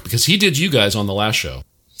Mark? Because he did you guys on the last show.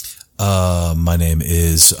 My name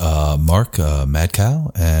is Mark Mad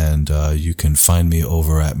Cow, and you can find me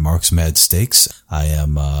over at Mark's Mad Steaks. I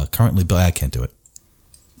am currently, but I can't do it.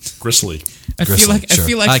 Gristly. I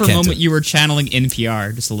feel like for a moment you were channeling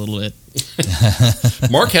NPR just a little bit.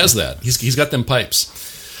 Mark has that. He's got them pipes.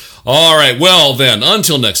 All right, well then,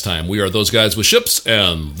 until next time, we are those guys with ships,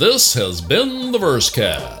 and this has been the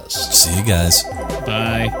Versecast. See you guys.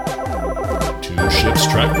 Bye. 2 ships,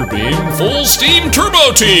 tractor beam, full steam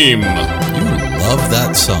turbo team. You love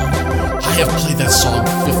that song. I have played that song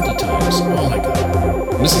 50 times. Oh my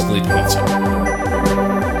god. Mrs. Glee played that song.